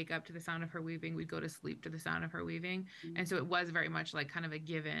we would wake up to the sound of her weaving, we'd go to sleep to the sound of her weaving. And so it was very much like kind of a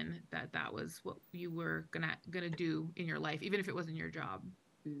given that that was what you were gonna do in your life, even if it wasn't your job.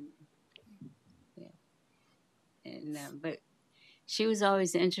 Yeah. And but she was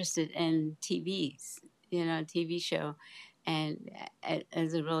always interested in TVs, TV show. And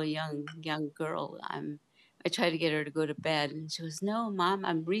as a real young girl, I tried to get her to go to bed, and she was, "No, Mom,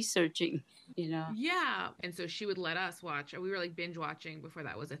 I'm researching." Yeah. And so she would let us watch. We were like binge watching before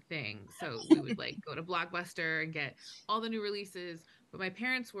that was a thing. So we would like go to Blockbuster and get all the new releases. But my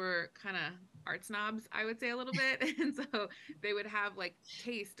parents were kind of art snobs, I would say a little bit. And so they would have like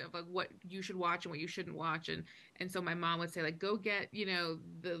taste of like what you should watch and what you shouldn't watch. And so my mom would say like, go get,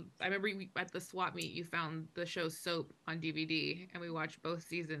 I remember at the swap meet, you found the show Soap on DVD and we watched both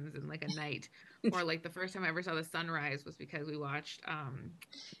seasons in like a night. Or like the first time I ever saw the sunrise was because we watched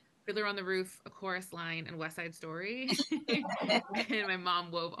Fiddler on the Roof, A Chorus Line, and West Side Story. And my mom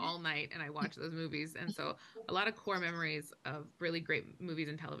wove all night, and I watched those movies. And so a lot of core memories of really great movies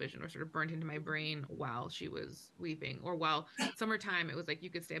and television were sort of burnt into my brain while she was weaving. Or while summertime, it was like you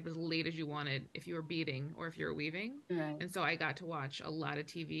could stay up as late as you wanted if you were beading or if you were weaving. Right. And so I got to watch a lot of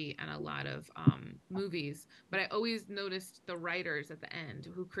TV and a lot of movies. But I always noticed the writers at the end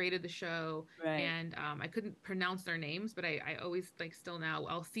who created the show. Right. And I couldn't pronounce their names, but I always like still now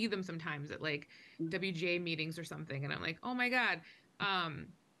I'll see them sometimes at like WGA meetings or something, and I'm like, oh my god. And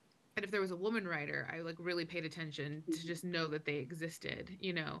if there was a woman writer, I like really paid attention to just know that they existed.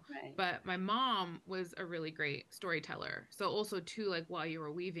 Right. But my mom was a really great storyteller. So also too, like while you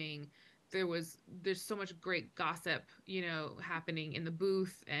were weaving, there's so much great gossip, happening in the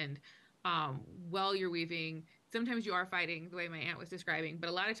booth, and while you're weaving, sometimes you are fighting the way my aunt was describing, but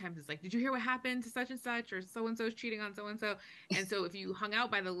a lot of times it's like, did you hear what happened to such and such, or so and so's cheating on so and so? And so if you hung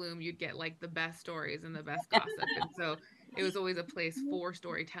out by the loom, you'd get like the best stories and the best gossip. And so it was always a place for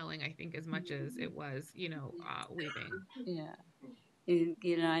storytelling, I think, as much as it was, weaving. Yeah.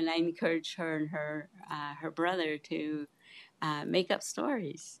 And I encouraged her and her brother to make up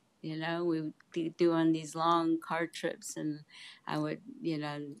stories. We would be doing these long car trips, and I would,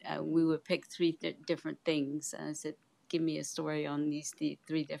 we would pick three different things. And I said, "Give me a story on these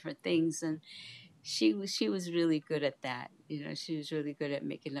three different things." And she was really good at that. She was really good at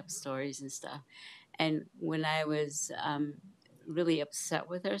making up stories and stuff. And when I was really upset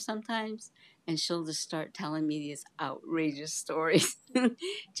with her sometimes, and she'll just start telling me these outrageous stories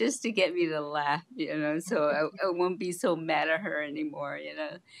just to get me to laugh, so I won't be so mad at her anymore,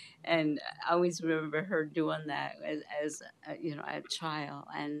 and I always remember her doing that as a child.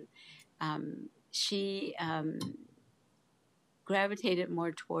 And she gravitated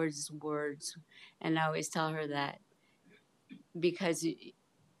more towards words, and I always tell her that because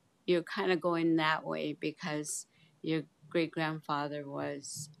you're kind of going that way because your great-grandfather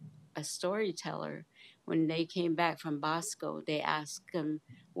was a storyteller. When they came back from Bosco, they asked him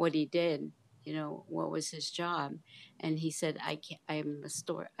what he did, what was his job, and he said, I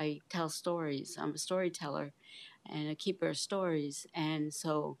tell stories. I'm a storyteller and a keeper of stories." And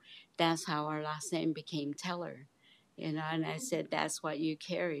so that's how our last name became Teller, and I said, that's what you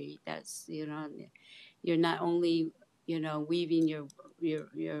carry. That's, you're not only weaving your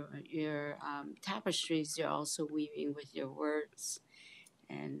tapestries, you're also weaving with your words.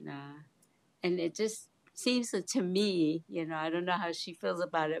 And it just seems to me, I don't know how she feels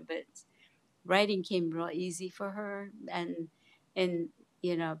about it, but writing came real easy for her. And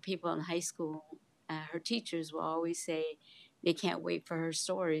people in high school, her teachers will always say they can't wait for her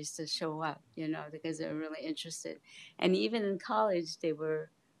stories to show up, because they're really interested. And even in college, they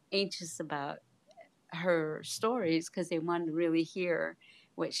were anxious about her stories because they wanted to really hear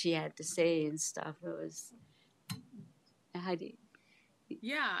what she had to say and stuff. It was, how do you,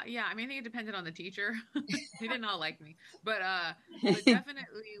 Yeah. I mean, I think it depended on the teacher. They didn't all like me, but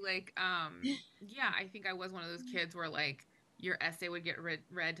definitely like, yeah, I think I was one of those kids where like your essay would get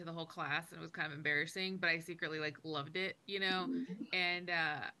read to the whole class and it was kind of embarrassing, but I secretly like loved it, and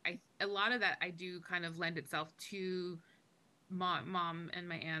a lot of that I do kind of lend itself to mom and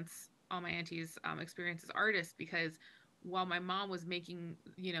my aunts, all my aunties, experience as artists, because while my mom was making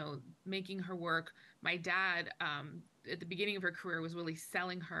her work, my dad, at the beginning of her career, was really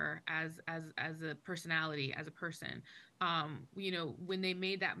selling her as a personality, as a person. When they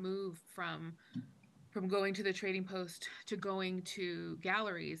made that move from going to the trading post to going to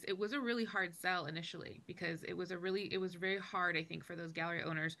galleries, it was a really hard sell initially, because it was very hard, I think, for those gallery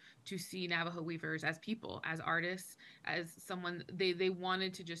owners to see Navajo weavers as people, as artists, as someone they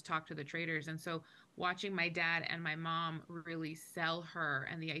wanted to just talk to the traders. And so watching my dad and my mom really sell her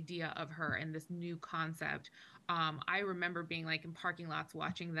and the idea of her and this new concept, I remember being like in parking lots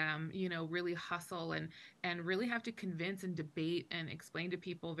watching them, really hustle and really have to convince and debate and explain to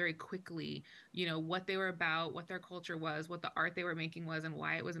people very quickly, what they were about, what their culture was, what the art they were making was, and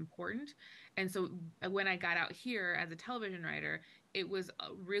why it was important. And so when I got out here as a television writer, it was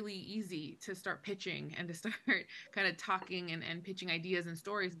really easy to start pitching and to start kind of talking and pitching ideas and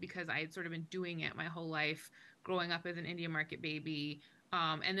stories, because I had sort of been doing it my whole life, growing up as an Indian market baby.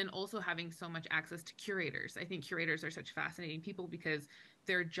 And then also having so much access to curators. I think curators are such fascinating people because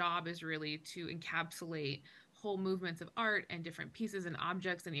their job is really to encapsulate whole movements of art and different pieces and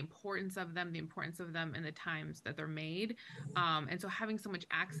objects and the importance of them in the times that they're made. And so having so much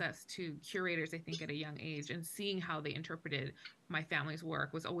access to curators, I think, at a young age, and seeing how they interpreted my family's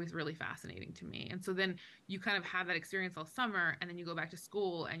work was always really fascinating to me. And so then you kind of have that experience all summer, and then you go back to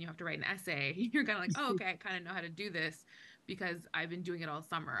school and you have to write an essay. You're kind of like, oh, okay, I kind of know how to do this because I've been doing it all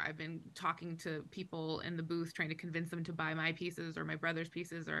summer. I've been talking to people in the booth, trying to convince them to buy my pieces or my brother's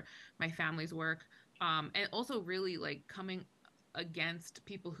pieces or my family's work. And also really like coming against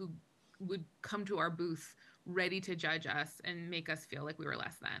people who would come to our booth ready to judge us and make us feel like we were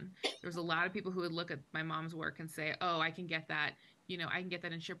less than. There was a lot of people who would look at my mom's work and say, oh, I can get that. I can get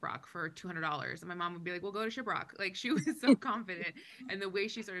that in Shiprock for $200. And my mom would be like, well, go to Shiprock. Like, she was so confident. And the way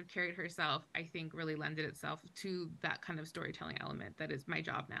she sort of carried herself, I think, really lended itself to that kind of storytelling element that is my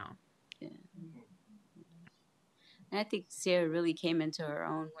job now. Yeah. And I think Sierra really came into her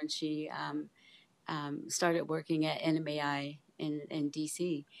own when she started working at NMAI in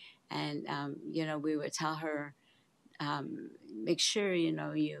DC. And, we would tell her, make sure, you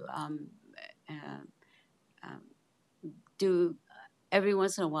do every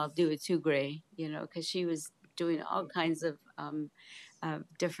once in a while, do a 2 gray, because she was doing all kinds of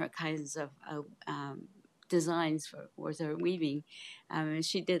different kinds of designs with her weaving. And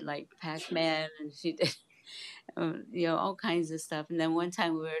she did like Pac-Man, and she did all kinds of stuff. And then one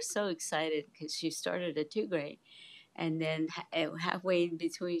time we were so excited because she started a 2 gray, and then halfway in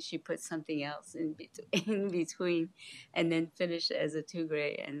between she put something else in between, and then finished as a 2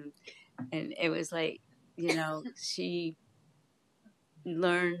 gray. And it was like, she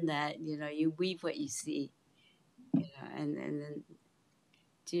learned that you weave what you see, and then,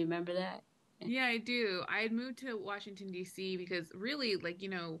 do you remember that? Yeah, I do. I had moved to Washington, D.C. because really, like,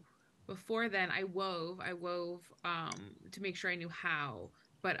 before then I wove to make sure I knew how.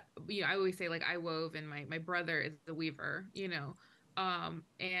 But, I always say, like, I wove and my brother is the weaver,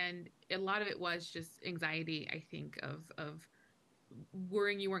 and a lot of it was just anxiety, I think, of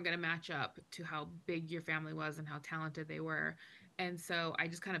worrying you weren't going to match up to how big your family was and how talented they were. And so I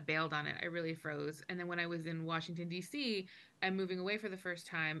just kind of bailed on it. I really froze. And then when I was in Washington, D.C., and moving away for the first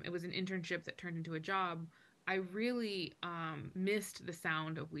time, it was an internship that turned into a job. I really missed the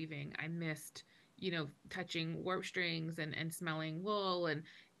sound of weaving. I missed, touching warp strings and smelling wool.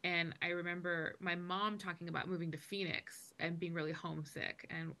 And I remember my mom talking about moving to Phoenix and being really homesick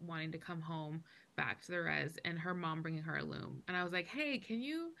and wanting to come home back to the res, and her mom bringing her a loom. And I was like, hey, can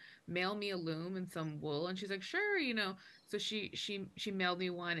you mail me a loom and some wool? And she's like, sure. So she mailed me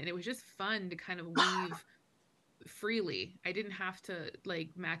one, and it was just fun to kind of weave freely. I didn't have to like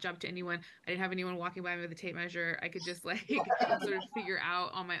match up to anyone. I didn't have anyone walking by me with a tape measure. I could just like sort of figure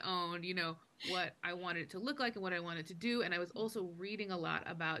out on my own, what I wanted it to look like and what I wanted to do. And I was also reading a lot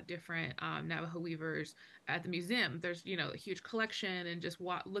about different Navajo weavers at the museum. There's, a huge collection, and just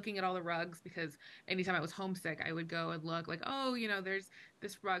looking at all the rugs, because anytime I was homesick, I would go and look like, oh, there's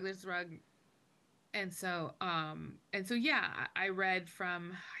this rug, And so, yeah, I read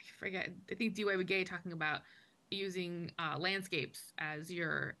from, I forget, I think D.Y. Begay talking about using landscapes as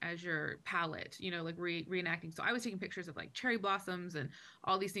your palette, like reenacting. So I was taking pictures of like cherry blossoms and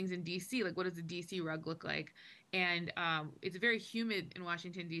all these things in DC. Like, what does a DC rug look like? And it's very humid in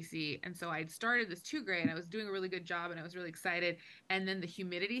Washington, DC. And so I'd started this 2 gray, and I was doing a really good job, and I was really excited. And then the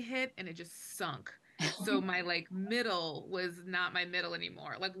humidity hit, and it just sunk. So my like middle was not my middle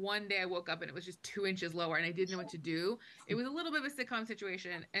anymore. Like, one day I woke up and it was just 2 inches lower, and I didn't know what to do. It was a little bit of a sitcom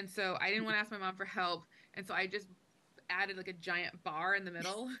situation. And so I didn't want to ask my mom for help. And so I just added like a giant bar in the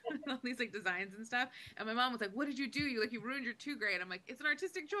middle, all these like designs and stuff. And my mom was like, what did you do? You ruined your 2 gray. And I'm like, it's an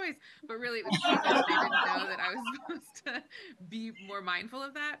artistic choice. But really it was stupid. I didn't know that I was supposed to be more mindful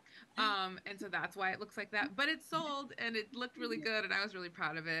of that. And so that's why it looks like that. But it sold, and it looked really good, and I was really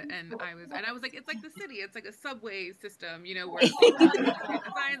proud of it. And I was like, it's like the city. It's like a subway system, where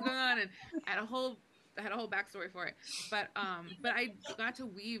designs going on, and I had a whole backstory for it. But I got to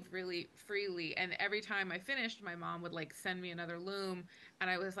weave really freely, and every time I finished, my mom would like send me another loom, and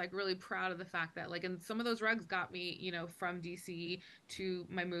I was like really proud of the fact that like, and some of those rugs got me, from DC to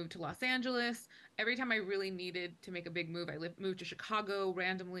my move to Los Angeles, every time I really needed to make a big move, moved to Chicago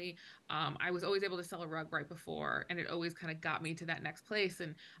randomly. I was always able to sell a rug right before, and it always kind of got me to that next place.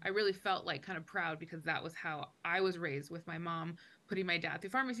 And I really felt like kind of proud because that was how I was raised, with my mom putting my dad through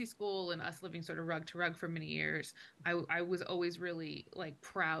pharmacy school and us living sort of rug to rug for many years. I was always really like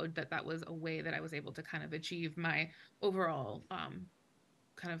proud that that was a way that I was able to kind of achieve my overall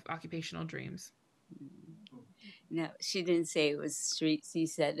kind of occupational dreams. No, she didn't say it was streets. She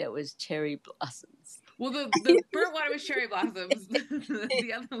said it was cherry blossoms. Well, the burnt one was cherry blossoms.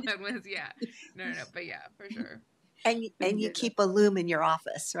 The other one was, yeah. No, but yeah, for sure. And you keep a loom in your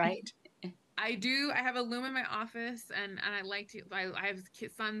office, right? I do. I have a loom in my office, and I like to. I have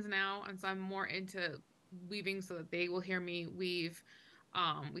sons now, and so I'm more into weaving so that they will hear me weave.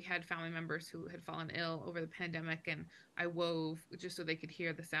 We had family members who had fallen ill over the pandemic, and I wove just so they could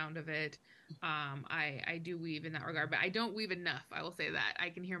hear the sound of it. I do weave in that regard, but I don't weave enough. I will say that. I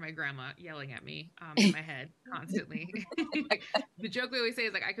can hear my grandma yelling at me in my head constantly. Like, the joke we always say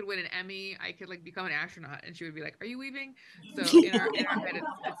is like, I could win an Emmy, I could like become an astronaut, and she would be like, "Are you weaving?" So in our head,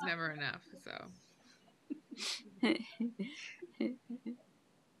 it's never enough. So.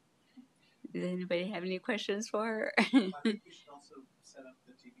 Does anybody have any questions for her? I think we should also set up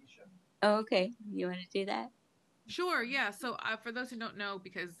the TV show. Oh, okay. You want to do that? Sure, yeah. So for those who don't know,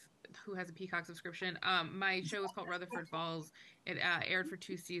 because who has a Peacock subscription, my show is called Rutherford Falls. It aired for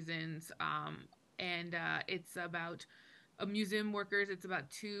 2 seasons, and it's about museum workers. It's about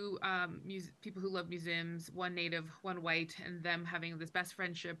 2 people who love museums, one native, one white, and them having this best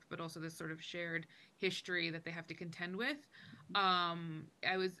friendship, but also this sort of shared history that they have to contend with.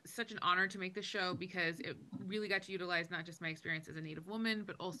 I was such an honor to make the show because it really got to utilize not just my experience as a Native woman,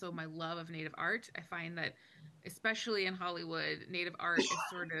 but also my love of Native art. I find that, especially in Hollywood, Native art is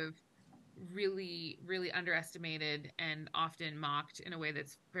sort of really, really underestimated and often mocked in a way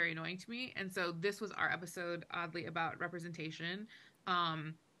that's very annoying to me. And so this was our episode, oddly, about representation.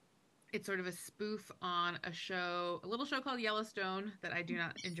 It's sort of a spoof on a little show called Yellowstone that I do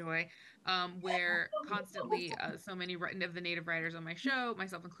not enjoy, where constantly so many of the Native writers on my show,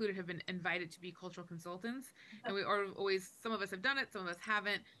 myself included, have been invited to be cultural consultants. And some of us have done it, some of us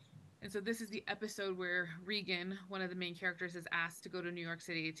haven't. And so this is the episode where Regan, one of the main characters, is asked to go to New York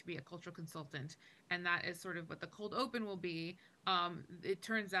City to be a cultural consultant. And that is sort of what the cold open will be. It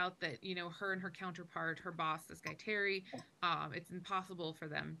turns out that, her and her counterpart, her boss, this guy Terry, it's impossible for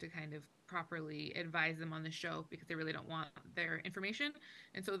them to kind of properly advise them on the show because they really don't want their information.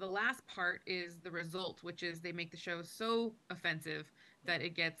 And so the last part is the result, which is they make the show so offensive that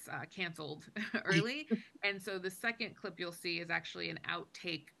it gets canceled early. And so the second clip you'll see is actually an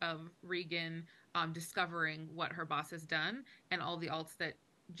outtake of Regan discovering what her boss has done and all the alts that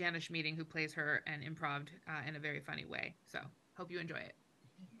Janice Meeting, who plays her, and improv'd in a very funny way. So hope you enjoy it.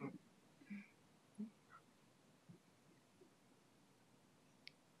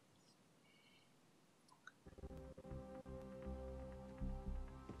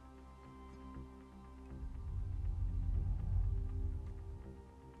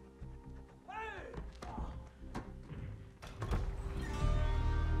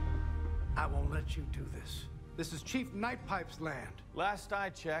 I won't let you do this. This is Chief Nightpipe's land. Last I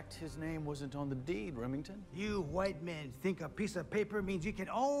checked, his name wasn't on the deed, Remington. You white men think a piece of paper means you can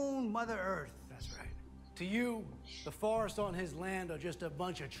own Mother Earth. That's right. To you, the forests on his land are just a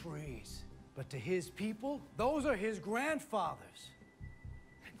bunch of trees. But to his people, those are his grandfathers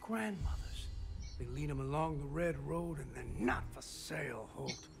and grandmothers. They lead him along the red road and they're not for sale,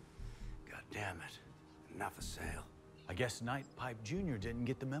 Holt. God damn it, not for sale. I guess Nightpipe Jr. didn't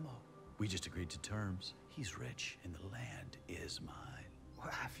get the memo. We just agreed to terms. He's rich and the land is mine.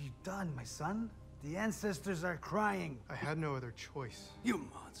 What have you done, my son? The ancestors are crying. I had no other choice. You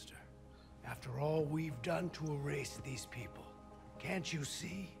monster. After all we've done to erase these people, can't you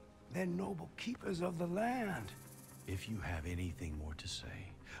see? They're noble keepers of the land. If you have anything more to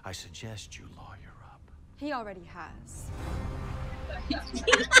say, I suggest you lawyer up. He already has.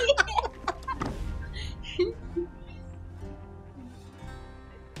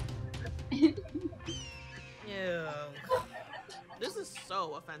 Ew. This is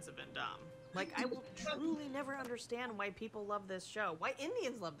so offensive and dumb. Like, I will truly never understand why people love this show. Why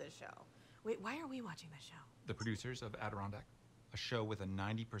Indians love this show. Wait, why are we watching this show? The producers of Adirondack, a show with a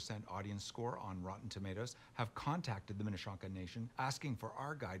 90% audience score on Rotten Tomatoes, have contacted the Minneshanka Nation asking for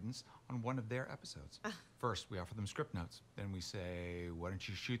our guidance on one of their episodes. First, we offer them script notes. Then we say, why don't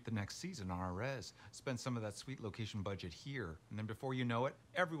you shoot the next season on our res? Spend some of that sweet location budget here. And then before you know it,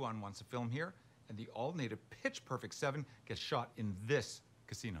 everyone wants to film here, and the all-native Pitch Perfect 7 gets shot in this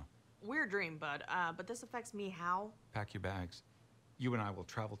casino. Weird dream, bud. But this affects me how? Pack your bags. You and I will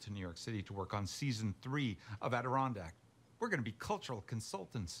travel to New York City to work on season 3 of Adirondack. We're going to be cultural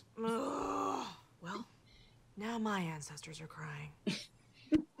consultants. Ugh. Well, now my ancestors are crying.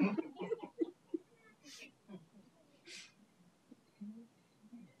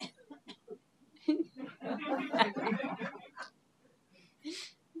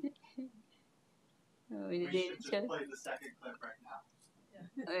 Oh, We should play the second clip right now.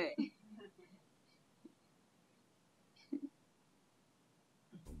 All right.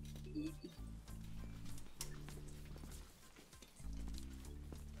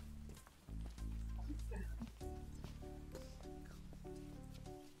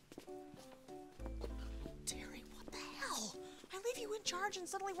 Terry, what the hell? I leave you in charge and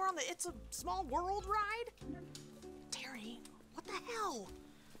suddenly we're on the It's a Small World ride? Terry, what the hell?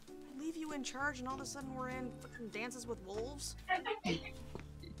 I leave you in charge and all of a sudden we're in fucking Dances with Wolves?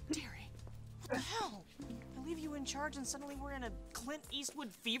 Terry, what the hell? I leave you in charge and suddenly we're in a Clint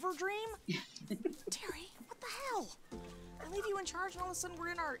Eastwood fever dream? Terry, what the hell? I leave you in charge and all of a sudden we're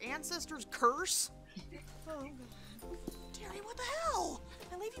in our ancestors' curse? Oh, God. Terry, what the hell?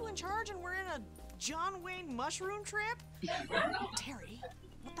 I leave you in charge and we're in a John Wayne mushroom trip? Terry,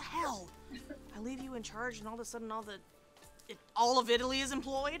 what the hell? I leave you in charge and all of a sudden all of Italy is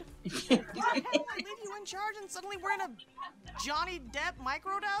employed? I leave you in charge and suddenly we're in a Johnny Depp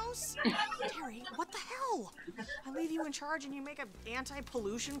microdose? Terry, what the hell? I leave you in charge and you make an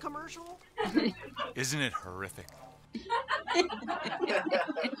anti-pollution commercial? Isn't it horrific?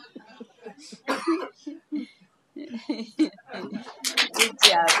 Good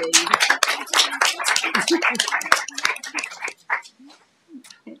job, baby.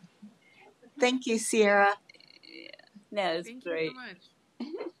 Thank you, Sierra. That was Thank great. you so much.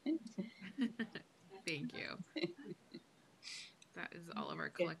 Thank you. That is all of our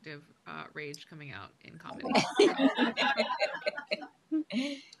collective rage coming out in comedy.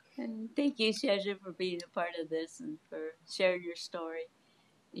 And thank you, Shaja, for being a part of this and for sharing your story.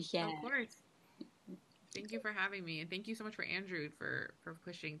 Yeah. Of course. Thank you for having me, and thank you so much for Andrew for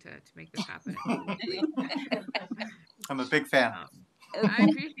pushing to make this happen. I'm a big fan. I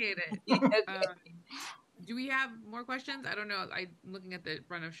appreciate it. Do we have more questions? I don't know. I'm looking at the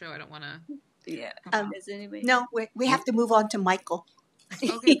run of show. I don't want to. Yeah. Is anybody? No, we have to move on to Michael.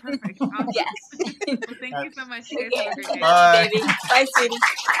 Okay, perfect. Awesome. Yes. Well, thank you so much. You guys have a great day. Bye. Baby. Bye, sweetie.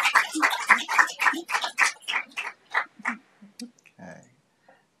 Okay.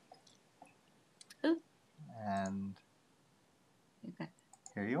 Ooh. And Okay.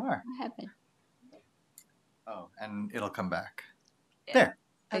 here you are. What happened? Oh, and it'll come back. Yeah. There.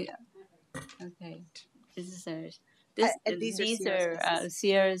 Okay. Okay. This is ours. This, And these these are are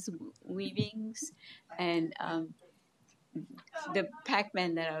Sierra's weavings, and the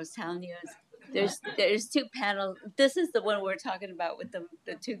Pac-Man that I was telling you is there's 2 panels. This is the one we're talking about with the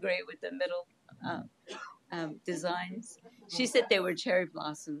 2 gray with the middle designs. She said they were cherry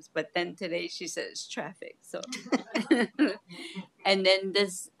blossoms, but then today she said it's traffic. So, and then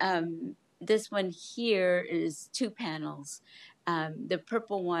this one here is 2 panels. The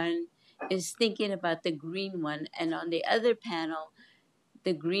purple one is thinking about the green one, and on the other panel,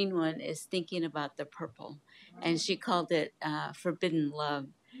 the green one is thinking about the purple, and she called it Forbidden Love,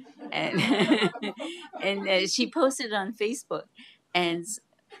 and and she posted on Facebook, and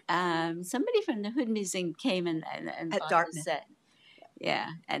somebody from the Hood Museum came and At bought the Dartmouth. set.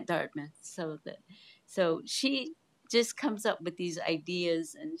 Yeah, at Dartmouth. So she just comes up with these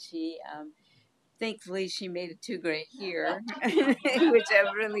ideas, and she thankfully she made a 2 gray here, which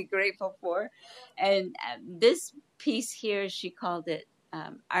I'm really grateful for. And this piece here, she called it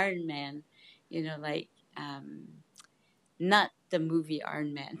Iron Man, like not the movie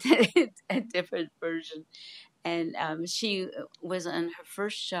Iron Man, a different version. And she was on her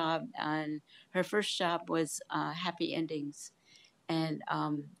first job, and her first job was Happy Endings. And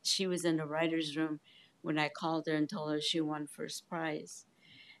she was in the writer's room when I called her and told her she won first prize.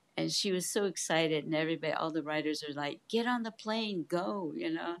 And she was so excited, and everybody, all the writers are like, get on the plane, go,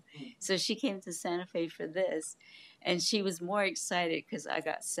 So she came to Santa Fe for this, and she was more excited because I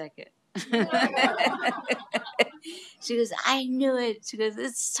got second. She goes, I knew it. She goes,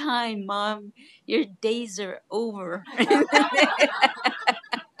 it's time, Mom. Your days are over.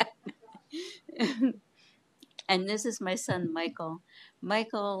 And this is my son, Michael.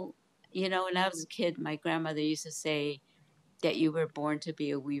 Michael, when I was a kid, my grandmother used to say that you were born to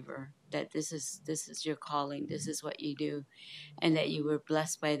be a weaver, that this is your calling, this is what you do, and that you were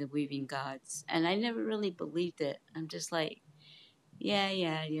blessed by the weaving gods. And I never really believed it. I'm just like, yeah,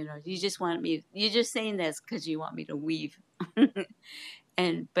 you just want me, you're just saying this because you want me to weave.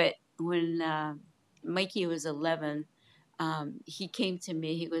 But when Mikey was 11, he came to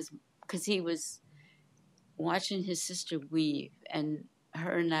me. Because he was watching his sister weave, and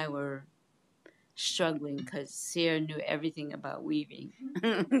her and I were struggling because Sierra knew everything about weaving.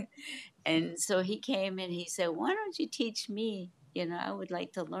 And so he came and he said, why don't you teach me? I would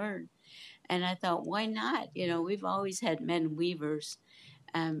like to learn. And I thought, why not? We've always had men weavers.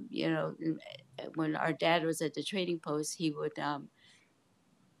 When our dad was at the trading post, he would,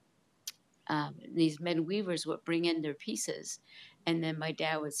 these men weavers would bring in their pieces. And then my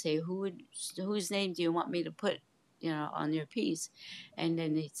dad would say, whose name do you want me to put, on your piece? And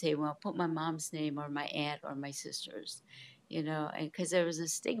then they'd say, well, put my mom's name or my aunt or my sister's, and because there was a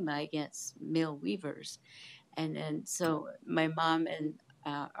stigma against male weavers. And then so my mom and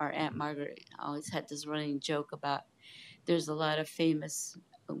our Aunt Margaret always had this running joke about there's a lot of famous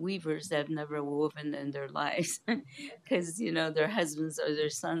weavers that have never woven in their lives because their husbands or their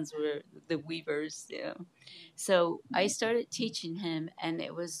sons were the weavers. So I started teaching him, and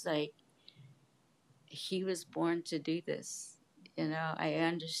it was like he was born to do this. I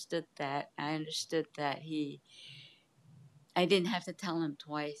understood that. I didn't have to tell him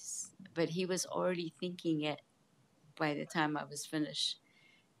twice, but he was already thinking it by the time I was finished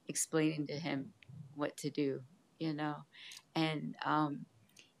explaining to him what to do. And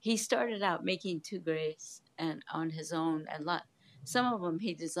he started out making two grays and on his own, and some of them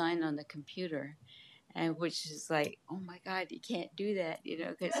he designed on the computer, and which is like, oh my God, you can't do that,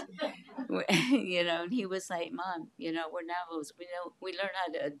 because and he was like, Mom, we're Navajos, we learn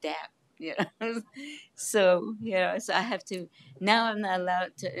how to adapt. So so I have to now. I'm not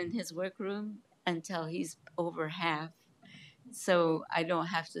allowed to in his workroom until he's over half. So I don't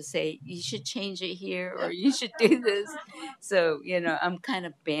have to say, you should change it here or you should do this. So, I'm kind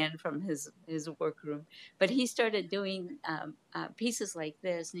of banned from his workroom. But he started doing pieces like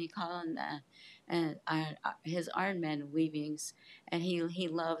this, and he called them his Iron Man weavings. And he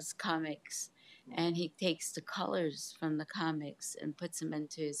loves comics. And he takes the colors from the comics and puts them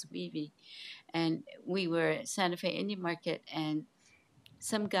into his weaving. And we were at Santa Fe Indian Market, and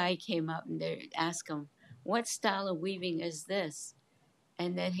some guy came up and they asked him, what style of weaving is this?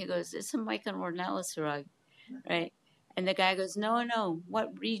 And then he goes, it's a Michael Ornelas rug, right? And the guy goes, no,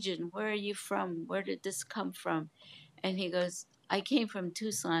 what region? Where are you from? Where did this come from? And he goes, I came from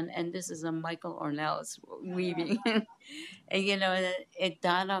Tucson, and this is a Michael Ornelas weaving. And, it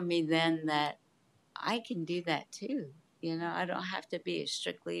dawned on me then that I can do that too. I don't have to be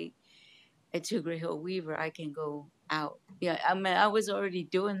strictly a two-gray hill weaver. I can go out. I mean, I was already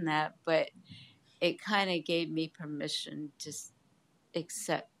doing that, but it kind of gave me permission to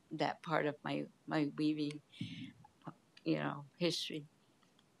accept that part of my weaving, history.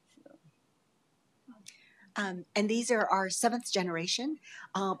 And these are our seventh generation.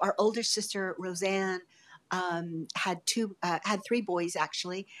 Our older sister Roseanne had three boys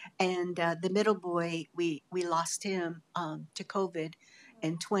actually, and the middle boy we lost him to COVID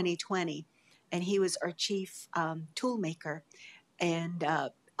in 2020, and he was our chief tool maker, and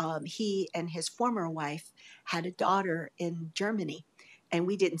he and his former wife had a daughter in Germany, and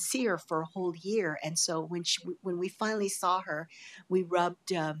we didn't see her for a whole year. And so when we finally saw her, we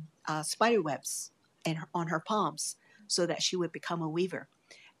rubbed spider webs on her palms so that she would become a weaver.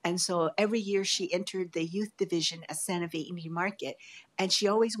 And so every year she entered the youth division at Santa Fe Indian Market, and she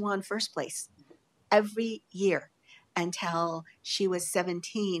always won first place every year until she was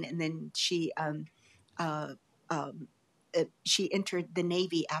 17, and then she entered the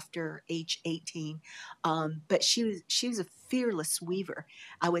Navy after age 18. But she was a fearless weaver.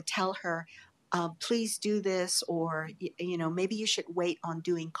 I would tell her, please do this, or, maybe you should wait on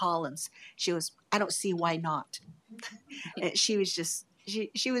doing columns. She was, I don't see why not. And she was just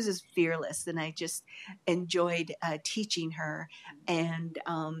fearless, and I just enjoyed teaching her. And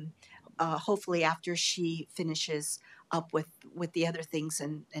hopefully after she finishes up with the other things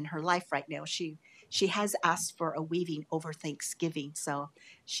in her life right now, she has asked for a weaving over Thanksgiving. So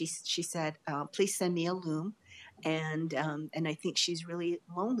she said, please send me a loom. And I think she's really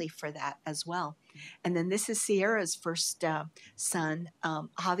lonely for that as well. And then this is Sierra's first son,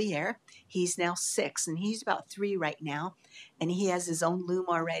 Javier. He's now 6, and he's about 3 right now. And he has his own loom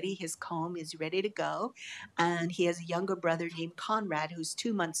already. His comb is ready to go. And he has a younger brother named Conrad, who's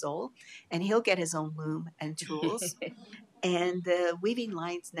 2 months old. And he'll get his own loom and tools. And the weaving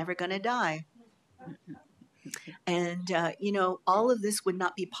line's never going to die. And, all of this would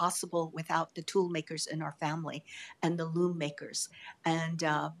not be possible without the tool makers in our family and the loom makers. And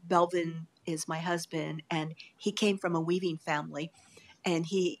Belvin is my husband, and he came from a weaving family. And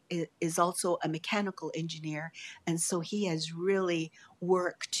he is also a mechanical engineer. And so he has really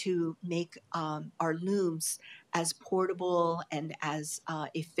worked to make our looms as portable and as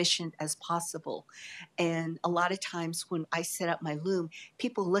efficient as possible. And a lot of times when I set up my loom,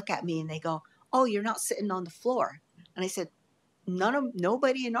 people look at me and they go, "Oh, you're not sitting on the floor." And I said,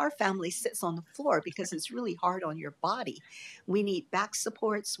 nobody in our family sits on the floor because it's really hard on your body. We need back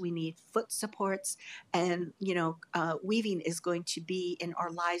supports, we need foot supports, and weaving is going to be in our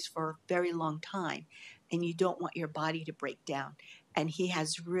lives for a very long time, and you don't want your body to break down. And he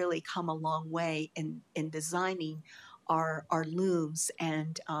has really come a long way in designing our looms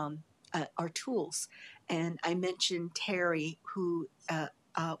and our tools. And I mentioned Terry, who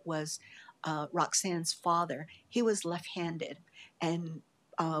was Roxanne's father. He was left-handed, and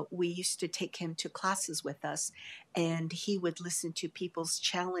we used to take him to classes with us, and he would listen to people's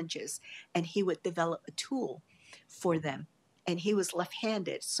challenges, and he would develop a tool for them. And he was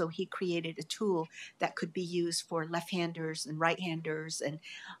left-handed, so he created a tool that could be used for left-handers and right-handers, and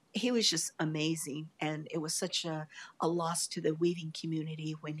he was just amazing. And it was such a loss to the weaving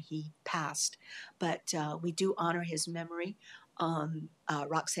community when he passed. But we do honor his memory.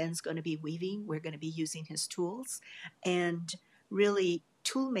 Roxanne's going to be weaving. We're going to be using his tools. And really,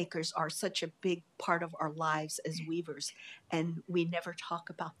 tool makers are such a big part of our lives as weavers, and we never talk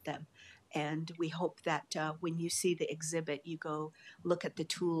about them. And we hope that when you see the exhibit, you go look at the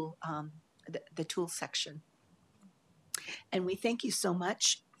tool section. And we thank you so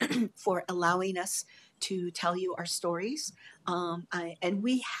much for allowing us to tell you our stories. And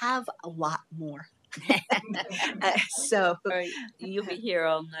we have a lot more. So you'll be here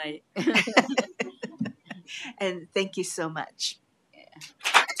all night. And thank you so much.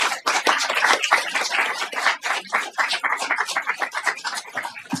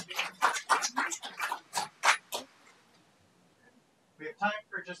 We have time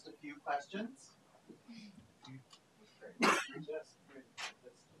for just a few questions.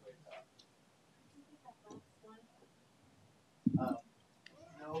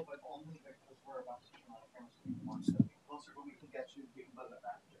 No, but only because we're about to turn on the camera, so we can watch something closer, but we can get you put it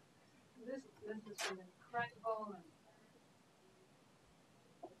after. This has been incredible.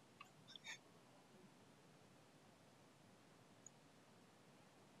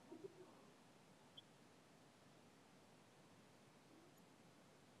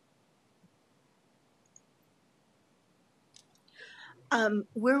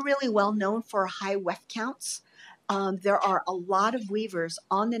 We're really well known for high weft counts. There are a lot of weavers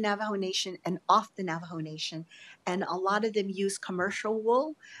on the Navajo Nation and off the Navajo Nation, and a lot of them use commercial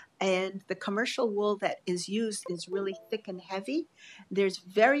wool. And the commercial wool that is used is really thick and heavy. There's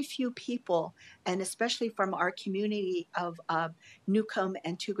very few people, and especially from our community of Newcomb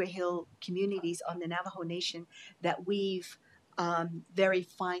and Tugre Hill communities on the Navajo Nation, that weave very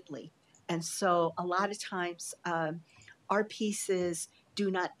finely. And so a lot of times our pieces do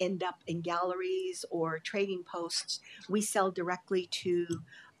not end up in galleries or trading posts. We sell directly to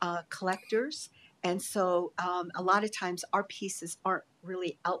collectors. And so a lot of times our pieces aren't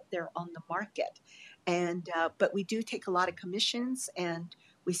really out there on the market. And but we do take a lot of commissions and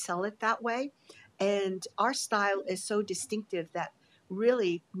we sell it that way. And our style is so distinctive that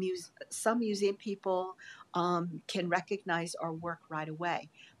really some museum people can recognize our work right away.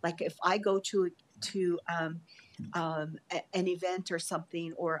 Like if I go to an event or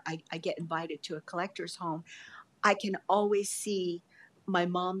something, or I get invited to a collector's home, I can always see my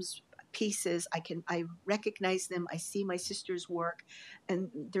mom's pieces. I recognize them. I see my sister's work, and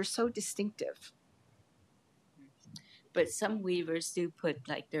they're so distinctive. But some weavers do put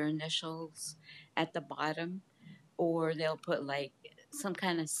like their initials at the bottom, or they'll put like some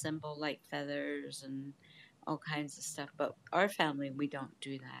kind of symbol like feathers and all kinds of stuff. But our family, we don't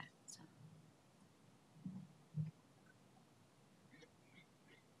do that. So.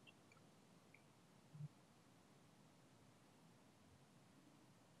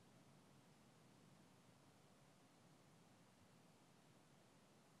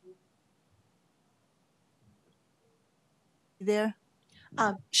 There?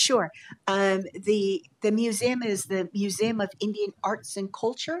 Sure. The museum is the Museum of Indian Arts and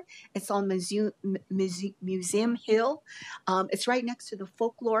Culture. It's on Museum Hill. It's right next to the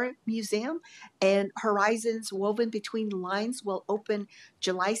Folklore Museum. And Horizons Woven Between the Lines will open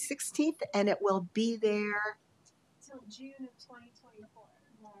July 16th, and it will be there till June of 2024.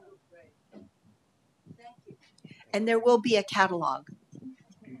 Oh, great. Thank you. And there will be a catalog.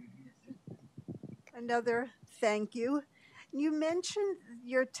 Another thank you. You mentioned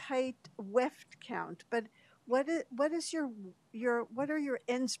your tight weft count, but what are your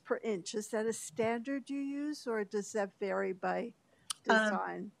ends per inch? Is that a standard you use, or does that vary by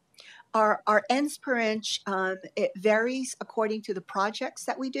design? Our ends per inch, it varies according to the projects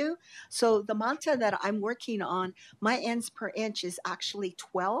that we do. So the manta that I'm working on, my ends per inch is actually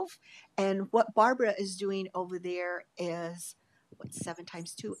 12. And what Barbara is doing over there is, what's 7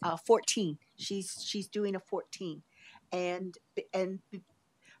 times 2? 14. She's doing a 14. And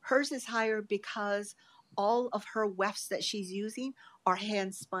hers is higher because all of her wefts that she's using are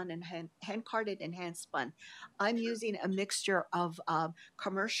hand spun and hand carded and hand spun. I'm using a mixture of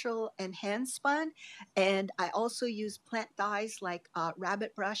commercial and hand spun, and I also use plant dyes like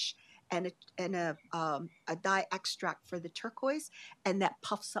rabbit brush and a dye extract for the turquoise, and that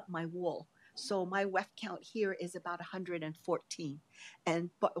puffs up my wool. So my weft count here is about 114, and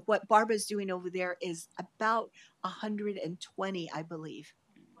what Barbara's doing over there is about 120, I believe.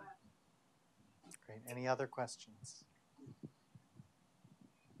 Great. Any other questions?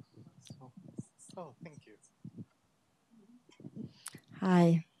 Oh, thank you.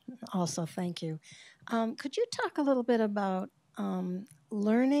 Hi. Also, thank you. Could you talk a little bit about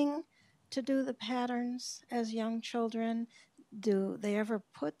learning to do the patterns as young children? Do they ever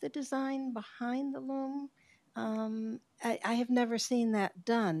put the design behind the loom? I have never seen that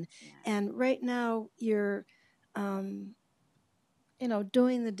done. And right now you're,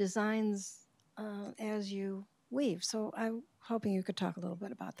 doing the designs as you weave. So I'm hoping you could talk a little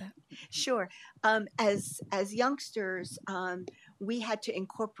bit about that. Sure. As youngsters, we had to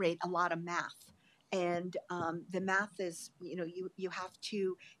incorporate a lot of math. And the math is, you have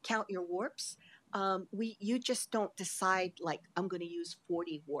to count your warps. You just don't decide like I'm going to use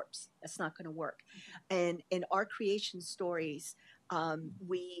 40 warps. That's not going to work. And in our creation stories,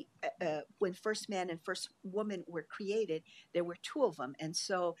 when first man and first woman were created, there were 2 of them, and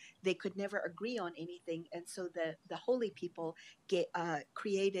so they could never agree on anything. And so the holy people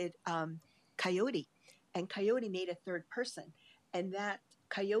created Coyote, and Coyote made a 3rd person, and that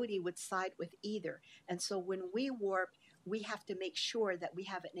Coyote would side with either. And so when we warp, we have to make sure that we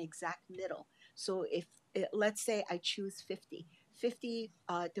have an exact middle. So if let's say I choose 50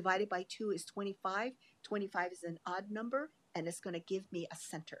 divided by 2 is 25. 25 is an odd number, and it's going to give me a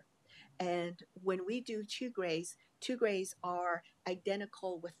center. And when we do 2 grays are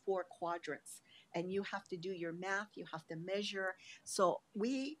identical with 4 quadrants, and you have to do your math, you have to measure. So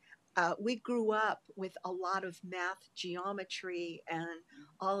we grew up with a lot of math, geometry, and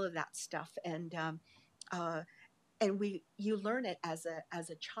all of that stuff, and you learn it as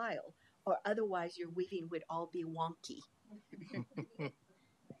a child, or otherwise your weaving would all be wonky.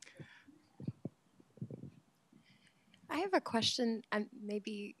 I have a question, and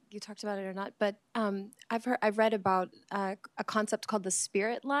maybe you talked about it or not, but I've read about a concept called the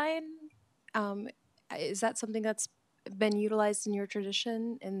spirit line. Is that something that's been utilized in your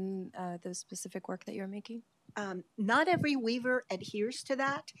tradition in the specific work that you're making? Not every weaver adheres to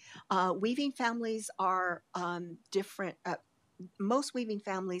that. Weaving families are different. Most weaving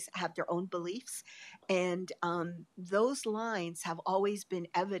families have their own beliefs, and those lines have always been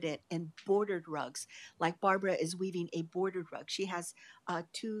evident in bordered rugs. Like Barbara is weaving a bordered rug. She has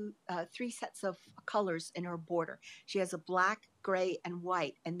 3 sets of colors in her border. She has a black, gray, and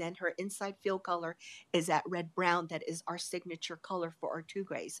white, and then her inside fill color is that red brown that is our signature color for our 2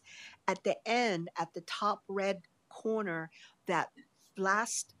 grays. At the end, at the top red corner, that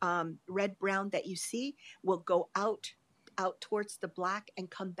last red brown that you see will go out towards the black and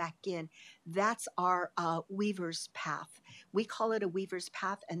come back in. That's our weaver's path. We call it a weaver's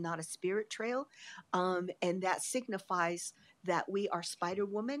path and not a spirit trail. And that signifies that we are Spider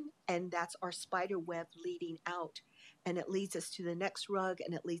Woman, and that's our spider web leading out. And it leads us to the next rug,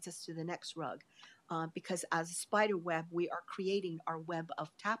 and it leads us to the next rug. Because as a spider web, we are creating our web of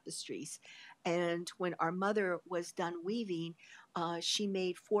tapestries. And when our mother was done weaving, she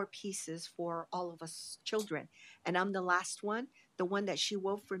made 4 pieces for all of us children. And I'm the last one. The one that she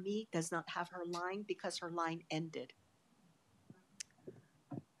wove for me does not have her line because her line ended.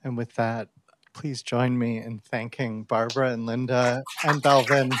 And with that, please join me in thanking Barbara and Lynda and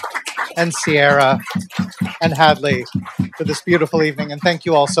Belvin and Sierra and Hadley for this beautiful evening. And thank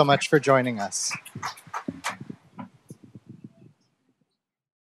you all so much for joining us.